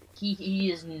 Like, he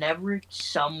has never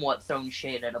somewhat thrown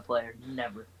shade at a player.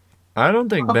 Never. I don't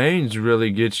think Baines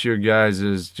really gets your guys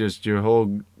as just your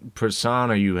whole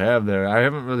persona you have there. I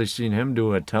haven't really seen him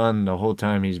do a ton the whole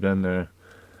time he's been there.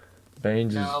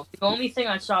 Baines is. No, the only thing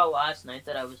I saw last night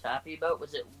that I was happy about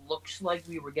was it looks like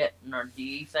we were getting our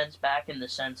defense back in the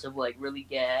sense of like really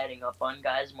getting up on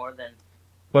guys more than.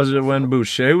 Was it when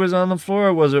Boucher was on the floor,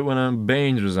 or was it when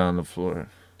Baines was on the floor?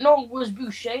 No, it was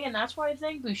Boucher, and that's why I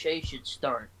think Boucher should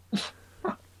start.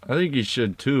 I think he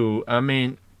should too. I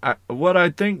mean, what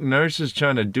I think Nurse is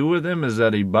trying to do with him is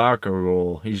that Ibaka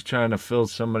role. He's trying to fill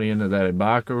somebody into that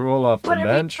Ibaka role off the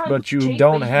bench, but you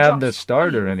don't have the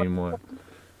starter anymore.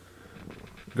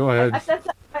 Go ahead.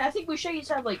 I think Boucher's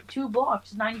had like 2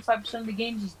 blocks. 95% of the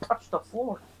games he's touched the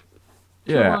floor.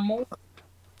 Yeah. 2 or more.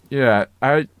 Yeah,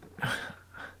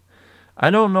 I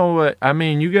don't know what. I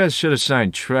mean, you guys should have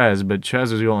signed Trez, but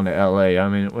Trez is going to L.A. I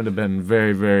mean, it would have been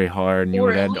very, very hard, and you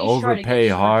would have had to overpay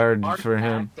hard for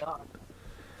him.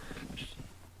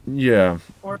 Yeah.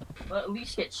 Or at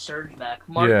least get Serge back.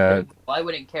 Mark, I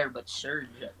wouldn't care, but Serge.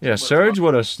 Yeah, Serge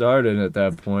would have started at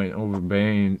that point over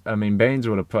Baines. I mean, Baines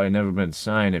would have probably never been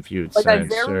signed if you had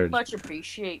signed Serge. I very much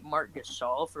appreciate Marc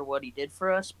Gasol for what he did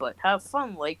for us, but have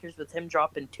fun, Lakers, with him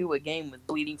dropping 2 a game with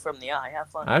bleeding from the eye. Have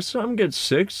fun. I saw him get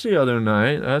 6 the other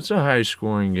night. That's a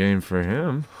high-scoring game for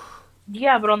him.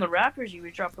 Yeah, but on the Raptors, he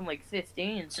was dropping like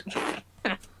 15.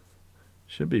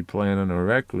 Should be playing in a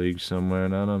rec league somewhere,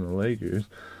 not on the Lakers.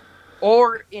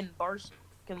 Or in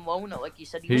Barcelona, like you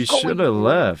said. He should have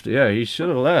left. Yeah, he should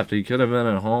have left. He could have been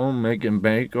at home making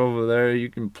bank over there. You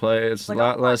can play. It's a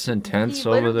lot less intense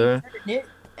over there.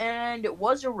 And it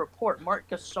was a report. Marc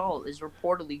Gasol is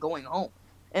reportedly going home.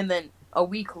 And then a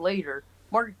week later,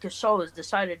 Marc Gasol has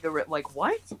decided to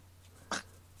what?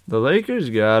 The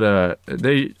Lakers gotta.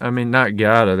 They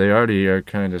already are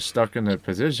kind of stuck in that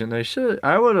position. They should.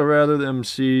 I would have rather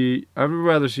see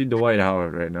Dwight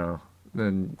Howard right now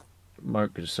than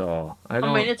Marc Gasol. I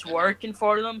mean, it's working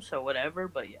for them, so whatever,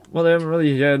 but yeah. Well, they haven't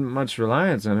really had much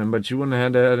reliance on him, but you wouldn't have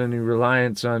had to have any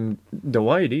reliance on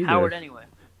Dwight either. Howard anyway.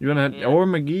 You wouldn't have, or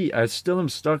McGee. I still am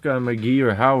stuck on McGee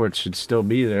or Howard should still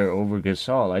be there over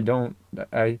Gasol.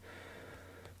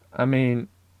 I mean,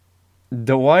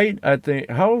 Dwight, I think,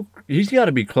 he's got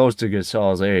to be close to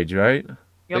Gasol's age, right?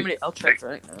 I'll check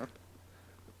right now.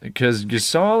 Because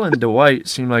Gasol and Dwight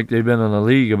seem like they've been in the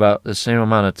league about the same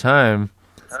amount of time.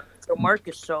 So Marc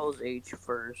Gasol's age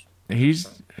first.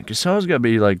 Gasol's got to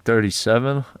be like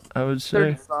 37, I would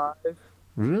say. 35.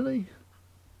 Really?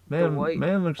 Man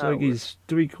looks like he's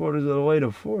 3/4 of the way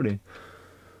to 40.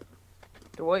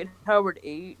 Dwight Howard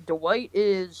 8. Dwight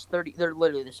is 30. They're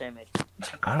literally the same age.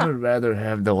 I would rather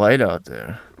have Dwight out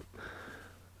there.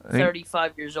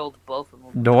 35 years old, both of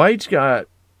them. Dwight's got.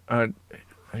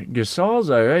 Gasol's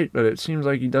all right, but it seems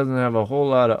like he doesn't have a whole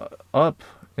lot of up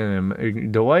in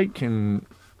him. Dwight's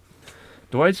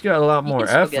got a lot more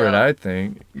effort, I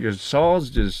think. Gasol's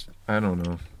just, I don't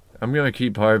know. I'm going to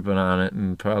keep harping on it,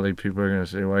 and probably people are going to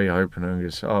say, why are you harping on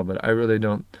Gasol? But I really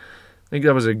don't think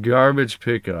that was a garbage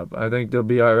pickup. I think they'll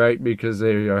be all right because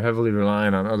they are heavily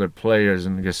relying on other players,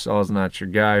 and Gasol's not your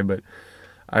guy, but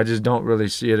I just don't really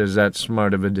see it as that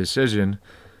smart of a decision.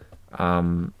 I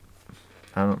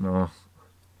don't know.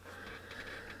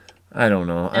 I'm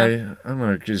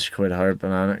going to just quit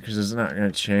harping on it because it's not going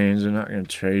to change. They're not going to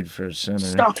trade for a center.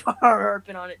 Stop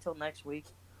harping on it till next week.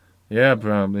 Yeah,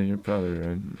 probably. You're probably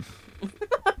right.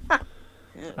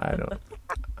 I don't.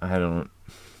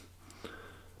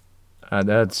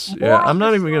 I'm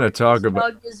not even going to talk about.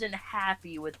 Doug isn't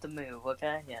happy with the move,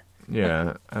 okay? Yeah.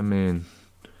 Yeah, I mean.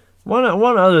 One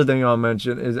other thing I'll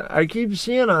mention is I keep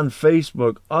seeing on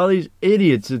Facebook all these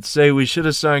idiots that say we should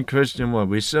have signed Christian Wood.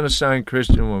 We should have signed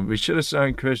Christian Wood. We should have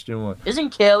signed Christian Wood.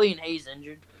 Isn't Killian Hayes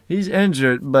injured? He's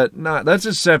injured, but that's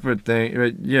a separate thing.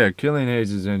 But yeah, Killian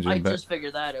Hayes is injured. I just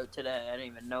figured that out today. I didn't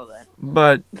even know that.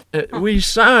 But we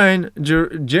signed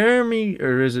Jeremy,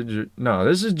 or is it? No,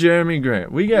 this is Jeremy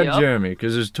Grant. We got Jeremy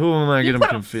because there's 2 of them. I get them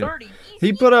confused.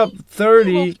 He put up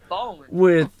 30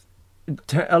 with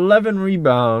 11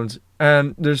 rebounds,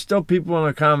 and there's still people in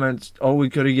the comments, we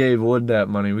could have gave Wood that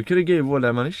money. We could have gave Wood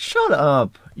that money. Shut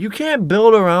up. You can't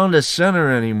build around a center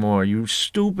anymore, you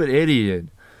stupid idiot.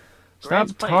 Stop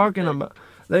talking about...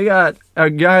 They got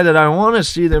a guy that I want to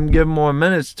see them give more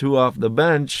minutes to off the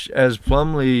bench as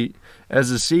Plumlee, as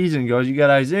the season goes. You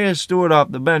got Isaiah Stewart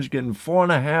off the bench getting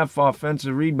 4.5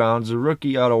 offensive rebounds, a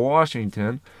rookie out of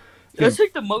Washington. That's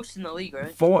like the most in the league,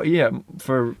 right?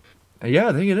 Yeah,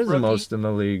 I think it is the most in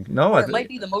the league. No, it might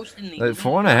be the most in the league.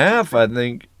 4.5, I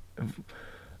think.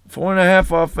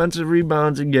 4.5 offensive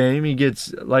rebounds a game. He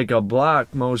gets like a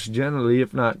block most generally,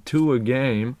 if not 2 a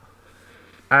game.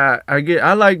 I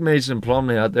like Mason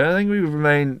Plumlee out there. I think we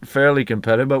remain fairly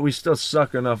competitive, but we still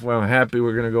suck enough where I'm happy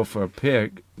we're going to go for a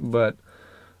pick. But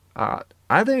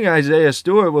I think Isaiah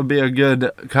Stewart would be a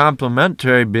good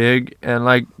complementary big, and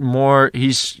like more.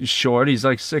 He's short. He's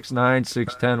like 6'9",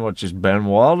 6'10", which is Ben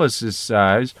Wallace's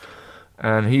size,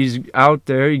 and he's out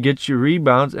there. He gets you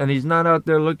rebounds, and he's not out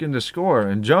there looking to score.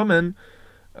 And Drummond,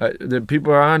 the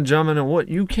people are on Drummond and Wood.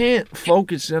 You can't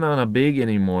focus in on a big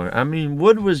anymore. I mean,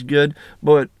 Wood was good,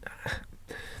 but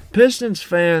Pistons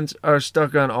fans are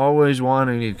stuck on always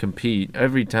wanting to compete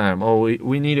every time. Oh,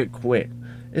 we need it quick.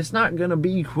 It's not gonna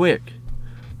be quick.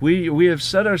 We have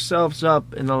set ourselves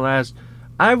up in the last.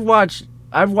 I've watched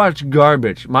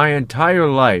garbage my entire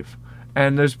life,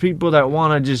 and there's people that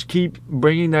want to just keep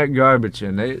bringing that garbage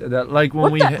in. That like when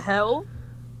what we. What the hell?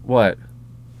 What?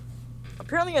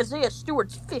 Apparently Isaiah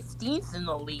Stewart's 15th in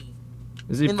the league.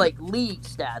 Is he in like league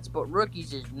stats, but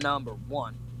rookies is number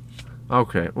 1.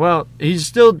 Okay, well he's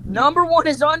still number 1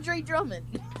 is Andre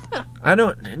Drummond.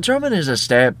 Drummond is a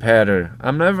stat patter.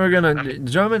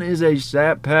 Drummond is a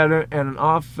stat patter and an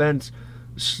offense.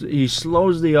 He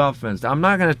slows the offense. I'm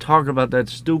not gonna talk about that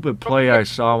stupid play I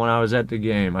saw when I was at the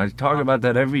game. I talk about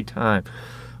that every time,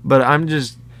 but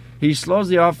he slows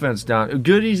the offense down.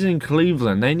 Goody's in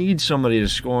Cleveland. They need somebody to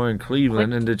score in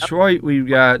Cleveland. In Detroit, we've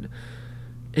got.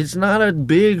 It's not a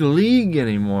big league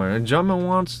anymore, and Drummond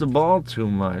wants the ball too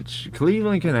much.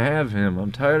 Cleveland can have him.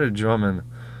 I'm tired of Drummond.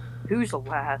 Who's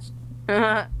last?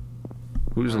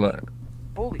 Who's last?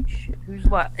 Holy shit! Who's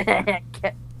last? Kevin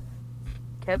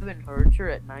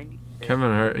Huerter at 90. Kevin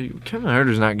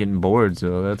Huerter's not getting boards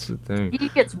though. That's the thing. He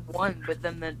gets 1, but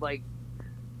then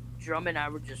Drummond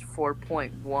averages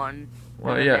 4.1.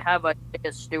 Well, and yeah. They have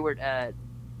Isaiah Stewart at.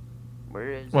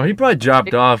 Well, he probably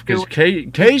dropped off because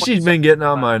Casey's been getting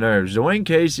on my nerves. Dwayne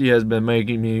Casey has been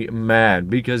making me mad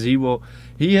because he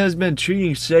has been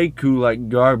treating Sekou like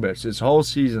garbage this whole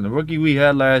season. The rookie we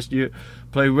had last year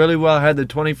played really well, had the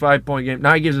 25-point game.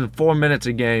 Now he gives him 4 minutes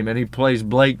a game, and he plays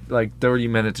Blake like 30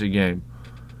 minutes a game.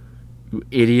 You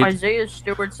idiot. Isaiah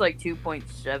Stewart's like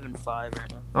 2.75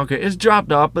 right now. Okay, it's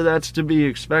dropped off, but that's to be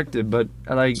expected. But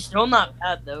like, still not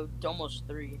bad though. It's almost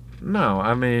 3. No,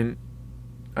 I mean.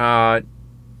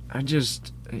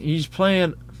 He's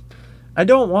playing. I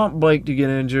don't want Blake to get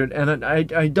injured, and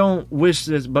I don't wish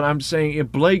this, but I'm saying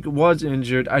if Blake was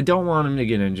injured, I don't want him to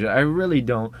get injured. I really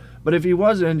don't. But if he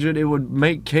was injured, it would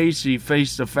make Casey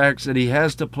face the facts that he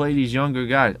has to play these younger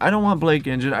guys. I don't want Blake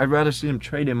injured. I'd rather see him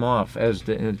trade him off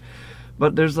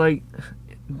but there's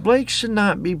Blake should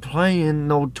not be playing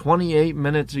 28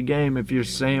 minutes a game if you're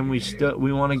saying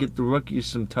we want to get the rookies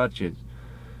some touches.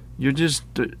 You're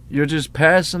just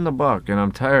passing the buck, and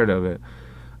I'm tired of it.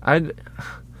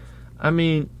 I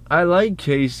mean, I like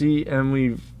Casey,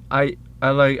 and I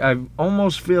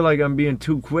almost feel like I'm being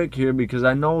too quick here because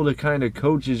I know the kind of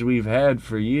coaches we've had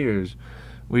for years.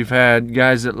 We've had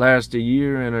guys that last a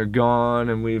year and are gone,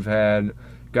 and we've had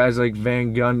guys like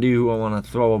Van Gundy who I want to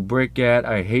throw a brick at.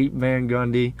 I hate Van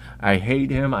Gundy. I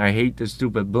hate him. I hate the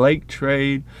stupid Blake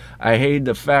trade. I hate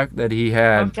the fact that he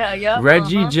had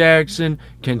Reggie Jackson,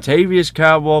 Kentavious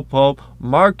Caldwell-Pope,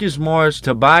 Marcus Morris,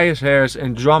 Tobias Harris,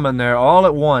 and Drummond there all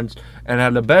at once and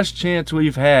had the best chance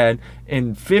we've had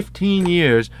in 15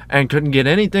 years and couldn't get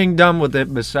anything done with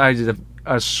it besides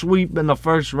a sweep in the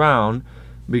first round.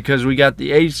 Because we got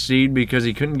the 8th seed because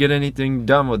he couldn't get anything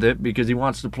done with it because he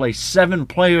wants to play 7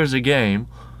 players a game.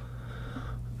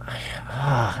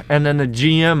 And then the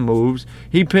GM moves.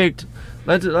 He picked,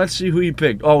 let's see who he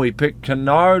picked. Oh, he picked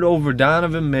Kennard over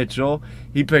Donovan Mitchell.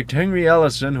 He picked Henry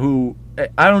Ellison, who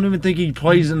I don't even think he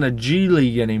plays in the G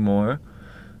League anymore.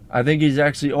 I think he's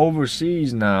actually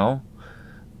overseas now.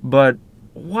 But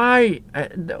why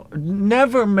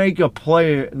never make a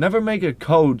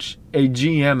coach a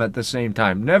GM at the same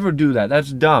time? Never do that.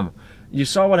 That's dumb. You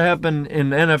saw what happened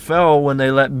in the NFL when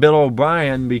they let Bill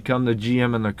O'Brien become the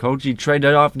GM and the coach. He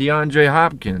traded off DeAndre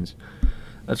Hopkins.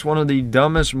 That's one of the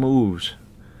dumbest moves.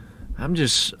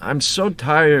 I'm so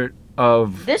tired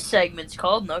of this segment's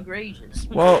called Nugracious.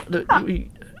 Well,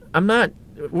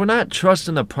 we're not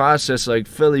trusting the process like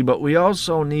Philly, but we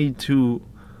also need to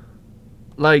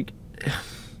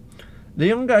the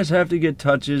young guys have to get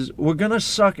touches. We're going to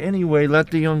suck anyway.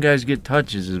 Let the young guys get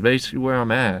touches is basically where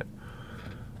I'm at.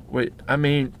 I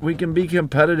mean, we can be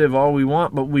competitive all we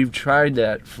want, but we've tried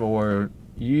that for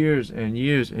years and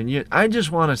years and years. I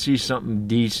just want to see something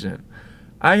decent.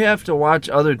 I have to watch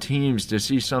other teams to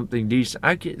see something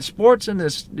decent. Sports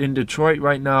in Detroit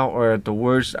right now are at the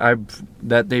worst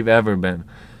that they've ever been,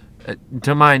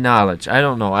 to my knowledge. I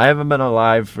don't know. I haven't been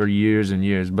alive for years and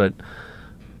years, but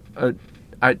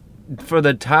for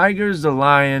the Tigers, the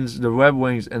Lions, the Red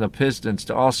Wings, and the Pistons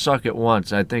to all suck at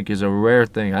once, I think is a rare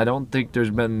thing. I don't think there's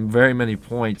been very many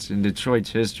points in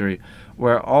Detroit's history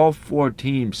where all 4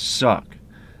 teams suck.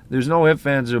 There's no ifs,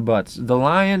 ands, or buts. The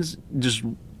Lions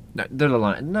they're the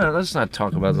Lions. No, let's not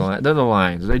talk about the Lions. They're the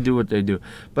Lions. They do what they do.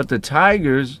 But the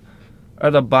Tigers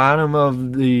are the bottom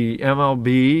of the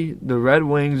MLB. The Red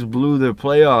Wings blew their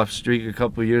playoff streak a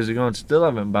couple years ago and still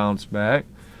haven't bounced back.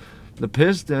 The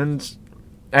Pistons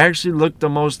actually look the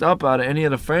most up out of any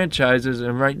of the franchises,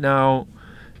 and right now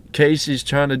Casey's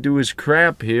trying to do his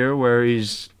crap here where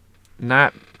he's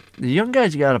not. The young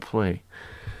guys got to play.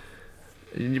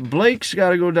 Blake's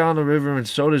got to go down the river, and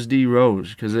so does D.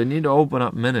 Rose, because they need to open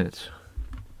up minutes.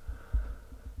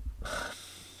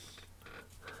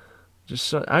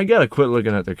 I got to quit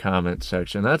looking at the comment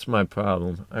section. That's my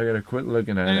problem. I got to quit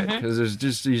looking at it, because there's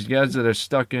just these guys that are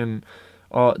stuck in.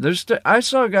 I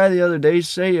saw a guy the other day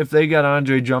say if they got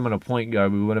Andre Drummond a point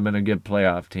guard, we would have been a good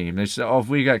playoff team. They said, if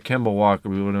we got Kemba Walker,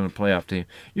 we would have been a playoff team.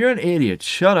 You're an idiot.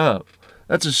 Shut up.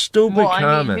 That's a stupid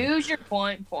comment. Who's your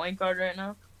point guard right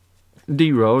now?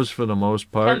 D. Rose for the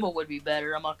most part. Kemba would be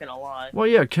better, I'm not going to lie. Well,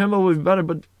 yeah, Kemba would be better,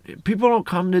 but people don't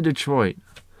come to Detroit.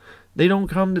 They don't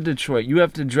come to Detroit. You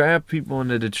have to draft people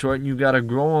into Detroit, and you got to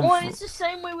grow them. Well, it's the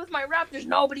same way with my Raptors.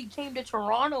 Nobody came to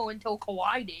Toronto until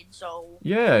Kawhi did, so...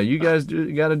 Yeah, you guys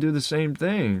got to do the same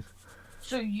thing.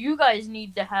 So you guys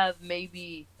need to have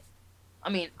maybe... I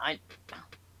mean,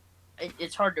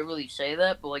 it's hard to really say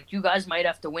that, but, like, you guys might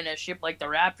have to win a ship like the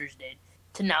Raptors did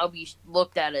to now be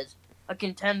looked at as a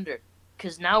contender.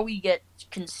 Because now we get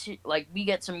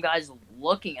some guys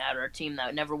looking at our team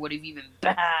that never would have even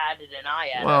batted an eye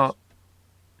at us.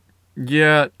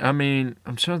 Yeah, I mean,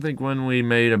 I'm trying to think when we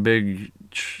made a big...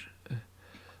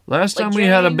 Last time we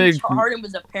had a big... James Harden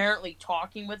was apparently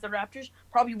talking with the Raptors.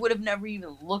 Probably would have never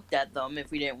even looked at them if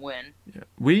we didn't win. Yeah.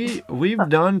 We've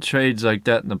done trades like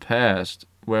that in the past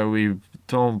where we've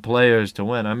told players to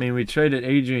win. I mean, we traded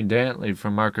Adrian Dantley for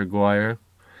Mark Aguirre.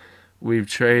 We've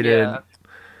traded... Yeah.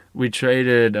 We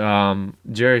traded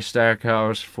Jerry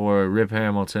Stackhouse for Rip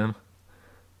Hamilton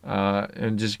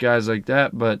and just guys like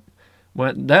that. But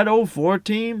when that 04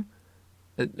 team,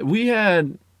 we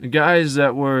had guys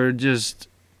that were just,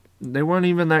 they weren't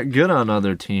even that good on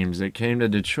other teams that came to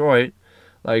Detroit.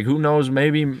 Like, who knows,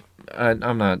 maybe, I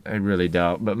really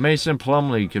doubt, but Mason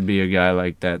Plumlee could be a guy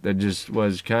like that just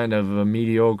was kind of a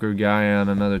mediocre guy on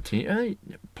another team.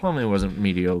 Plumlee wasn't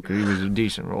mediocre. He was a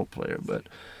decent role player, but...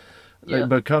 Yeah.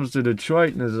 But comes to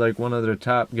Detroit and is like one of their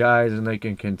top guys, and they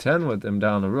can contend with them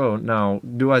down the road. Now,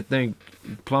 do I think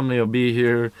Plumlee will be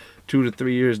here 2 to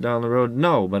 3 years down the road?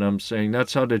 No, but I'm saying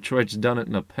that's how Detroit's done it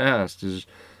in the past, is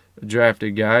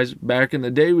drafted guys. Back in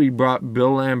the day, we brought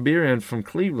Bill Laimbeer in from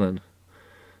Cleveland.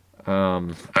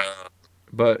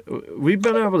 But we've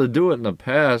been able to do it in the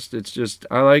past. It's just,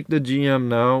 I like the GM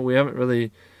now. We haven't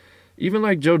really... Even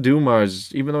like Joe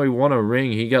Dumars, even though he won a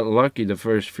ring, he got lucky the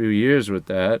first few years with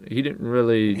that.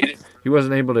 He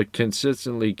wasn't able to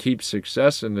consistently keep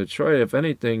success in Detroit. If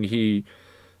anything, he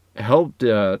helped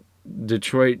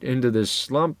Detroit into this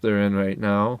slump they're in right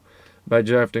now by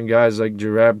drafting guys like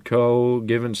Jerebko,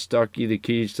 giving Stuckey the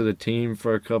keys to the team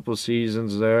for a couple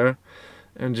seasons there,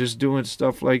 and just doing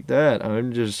stuff like that. I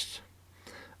don't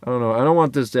know. I don't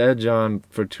want this to edge on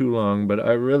for too long, but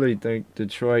I really think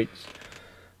Detroit's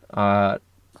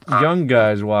young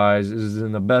guys wise is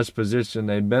in the best position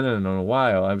they've been in a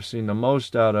while. I've seen the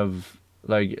most out of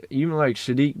even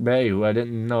Sadiq Bey, who I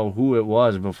didn't know who it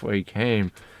was before he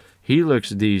came. He looks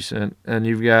decent, and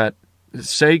you've got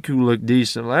Sake, who looked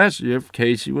decent last year if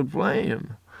Casey would play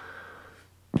him.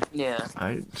 Yeah.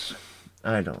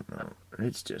 I don't know.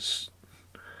 It's just,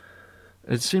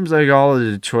 it seems like all of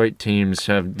the Detroit teams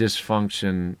have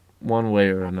dysfunction one way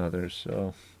or another,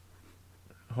 so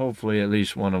hopefully at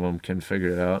least one of them can figure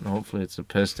it out, and hopefully it's the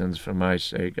Pistons for my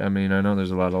sake. I mean, I know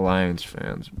there's a lot of Lions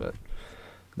fans, but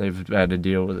they've had to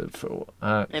deal with it for a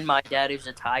while. And my dad, who's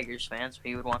a Tigers fan, so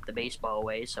he would want the baseball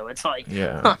away, so it's like...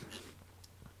 Yeah. Huh.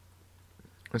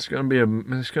 It's gonna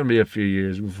be a few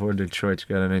years before Detroit's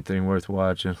got anything worth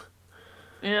watching.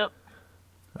 Yep.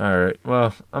 All right.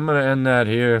 Well, I'm gonna end that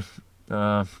here.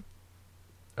 I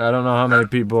don't know how many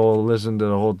people listened to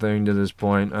the whole thing to this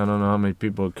point. I don't know how many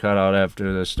people cut out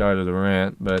after the start of the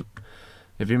rant, but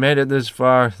if you made it this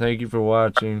far, thank you for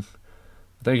watching.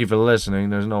 Thank you for listening.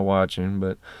 There's no watching,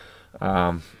 but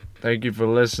thank you for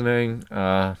listening.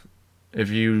 If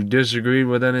you disagreed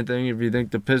with anything, if you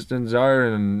think the Pistons are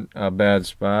in a bad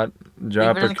spot,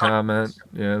 drop a comment.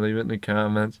 Yeah, leave it in the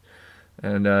comments.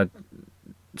 And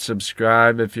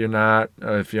subscribe if you're not,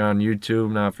 if you're on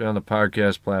YouTube. Now, if you're on the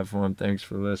podcast platform, thanks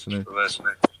for listening.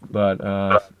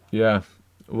 But, yeah,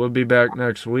 we'll be back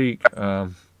next week.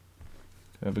 Have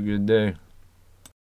a good day.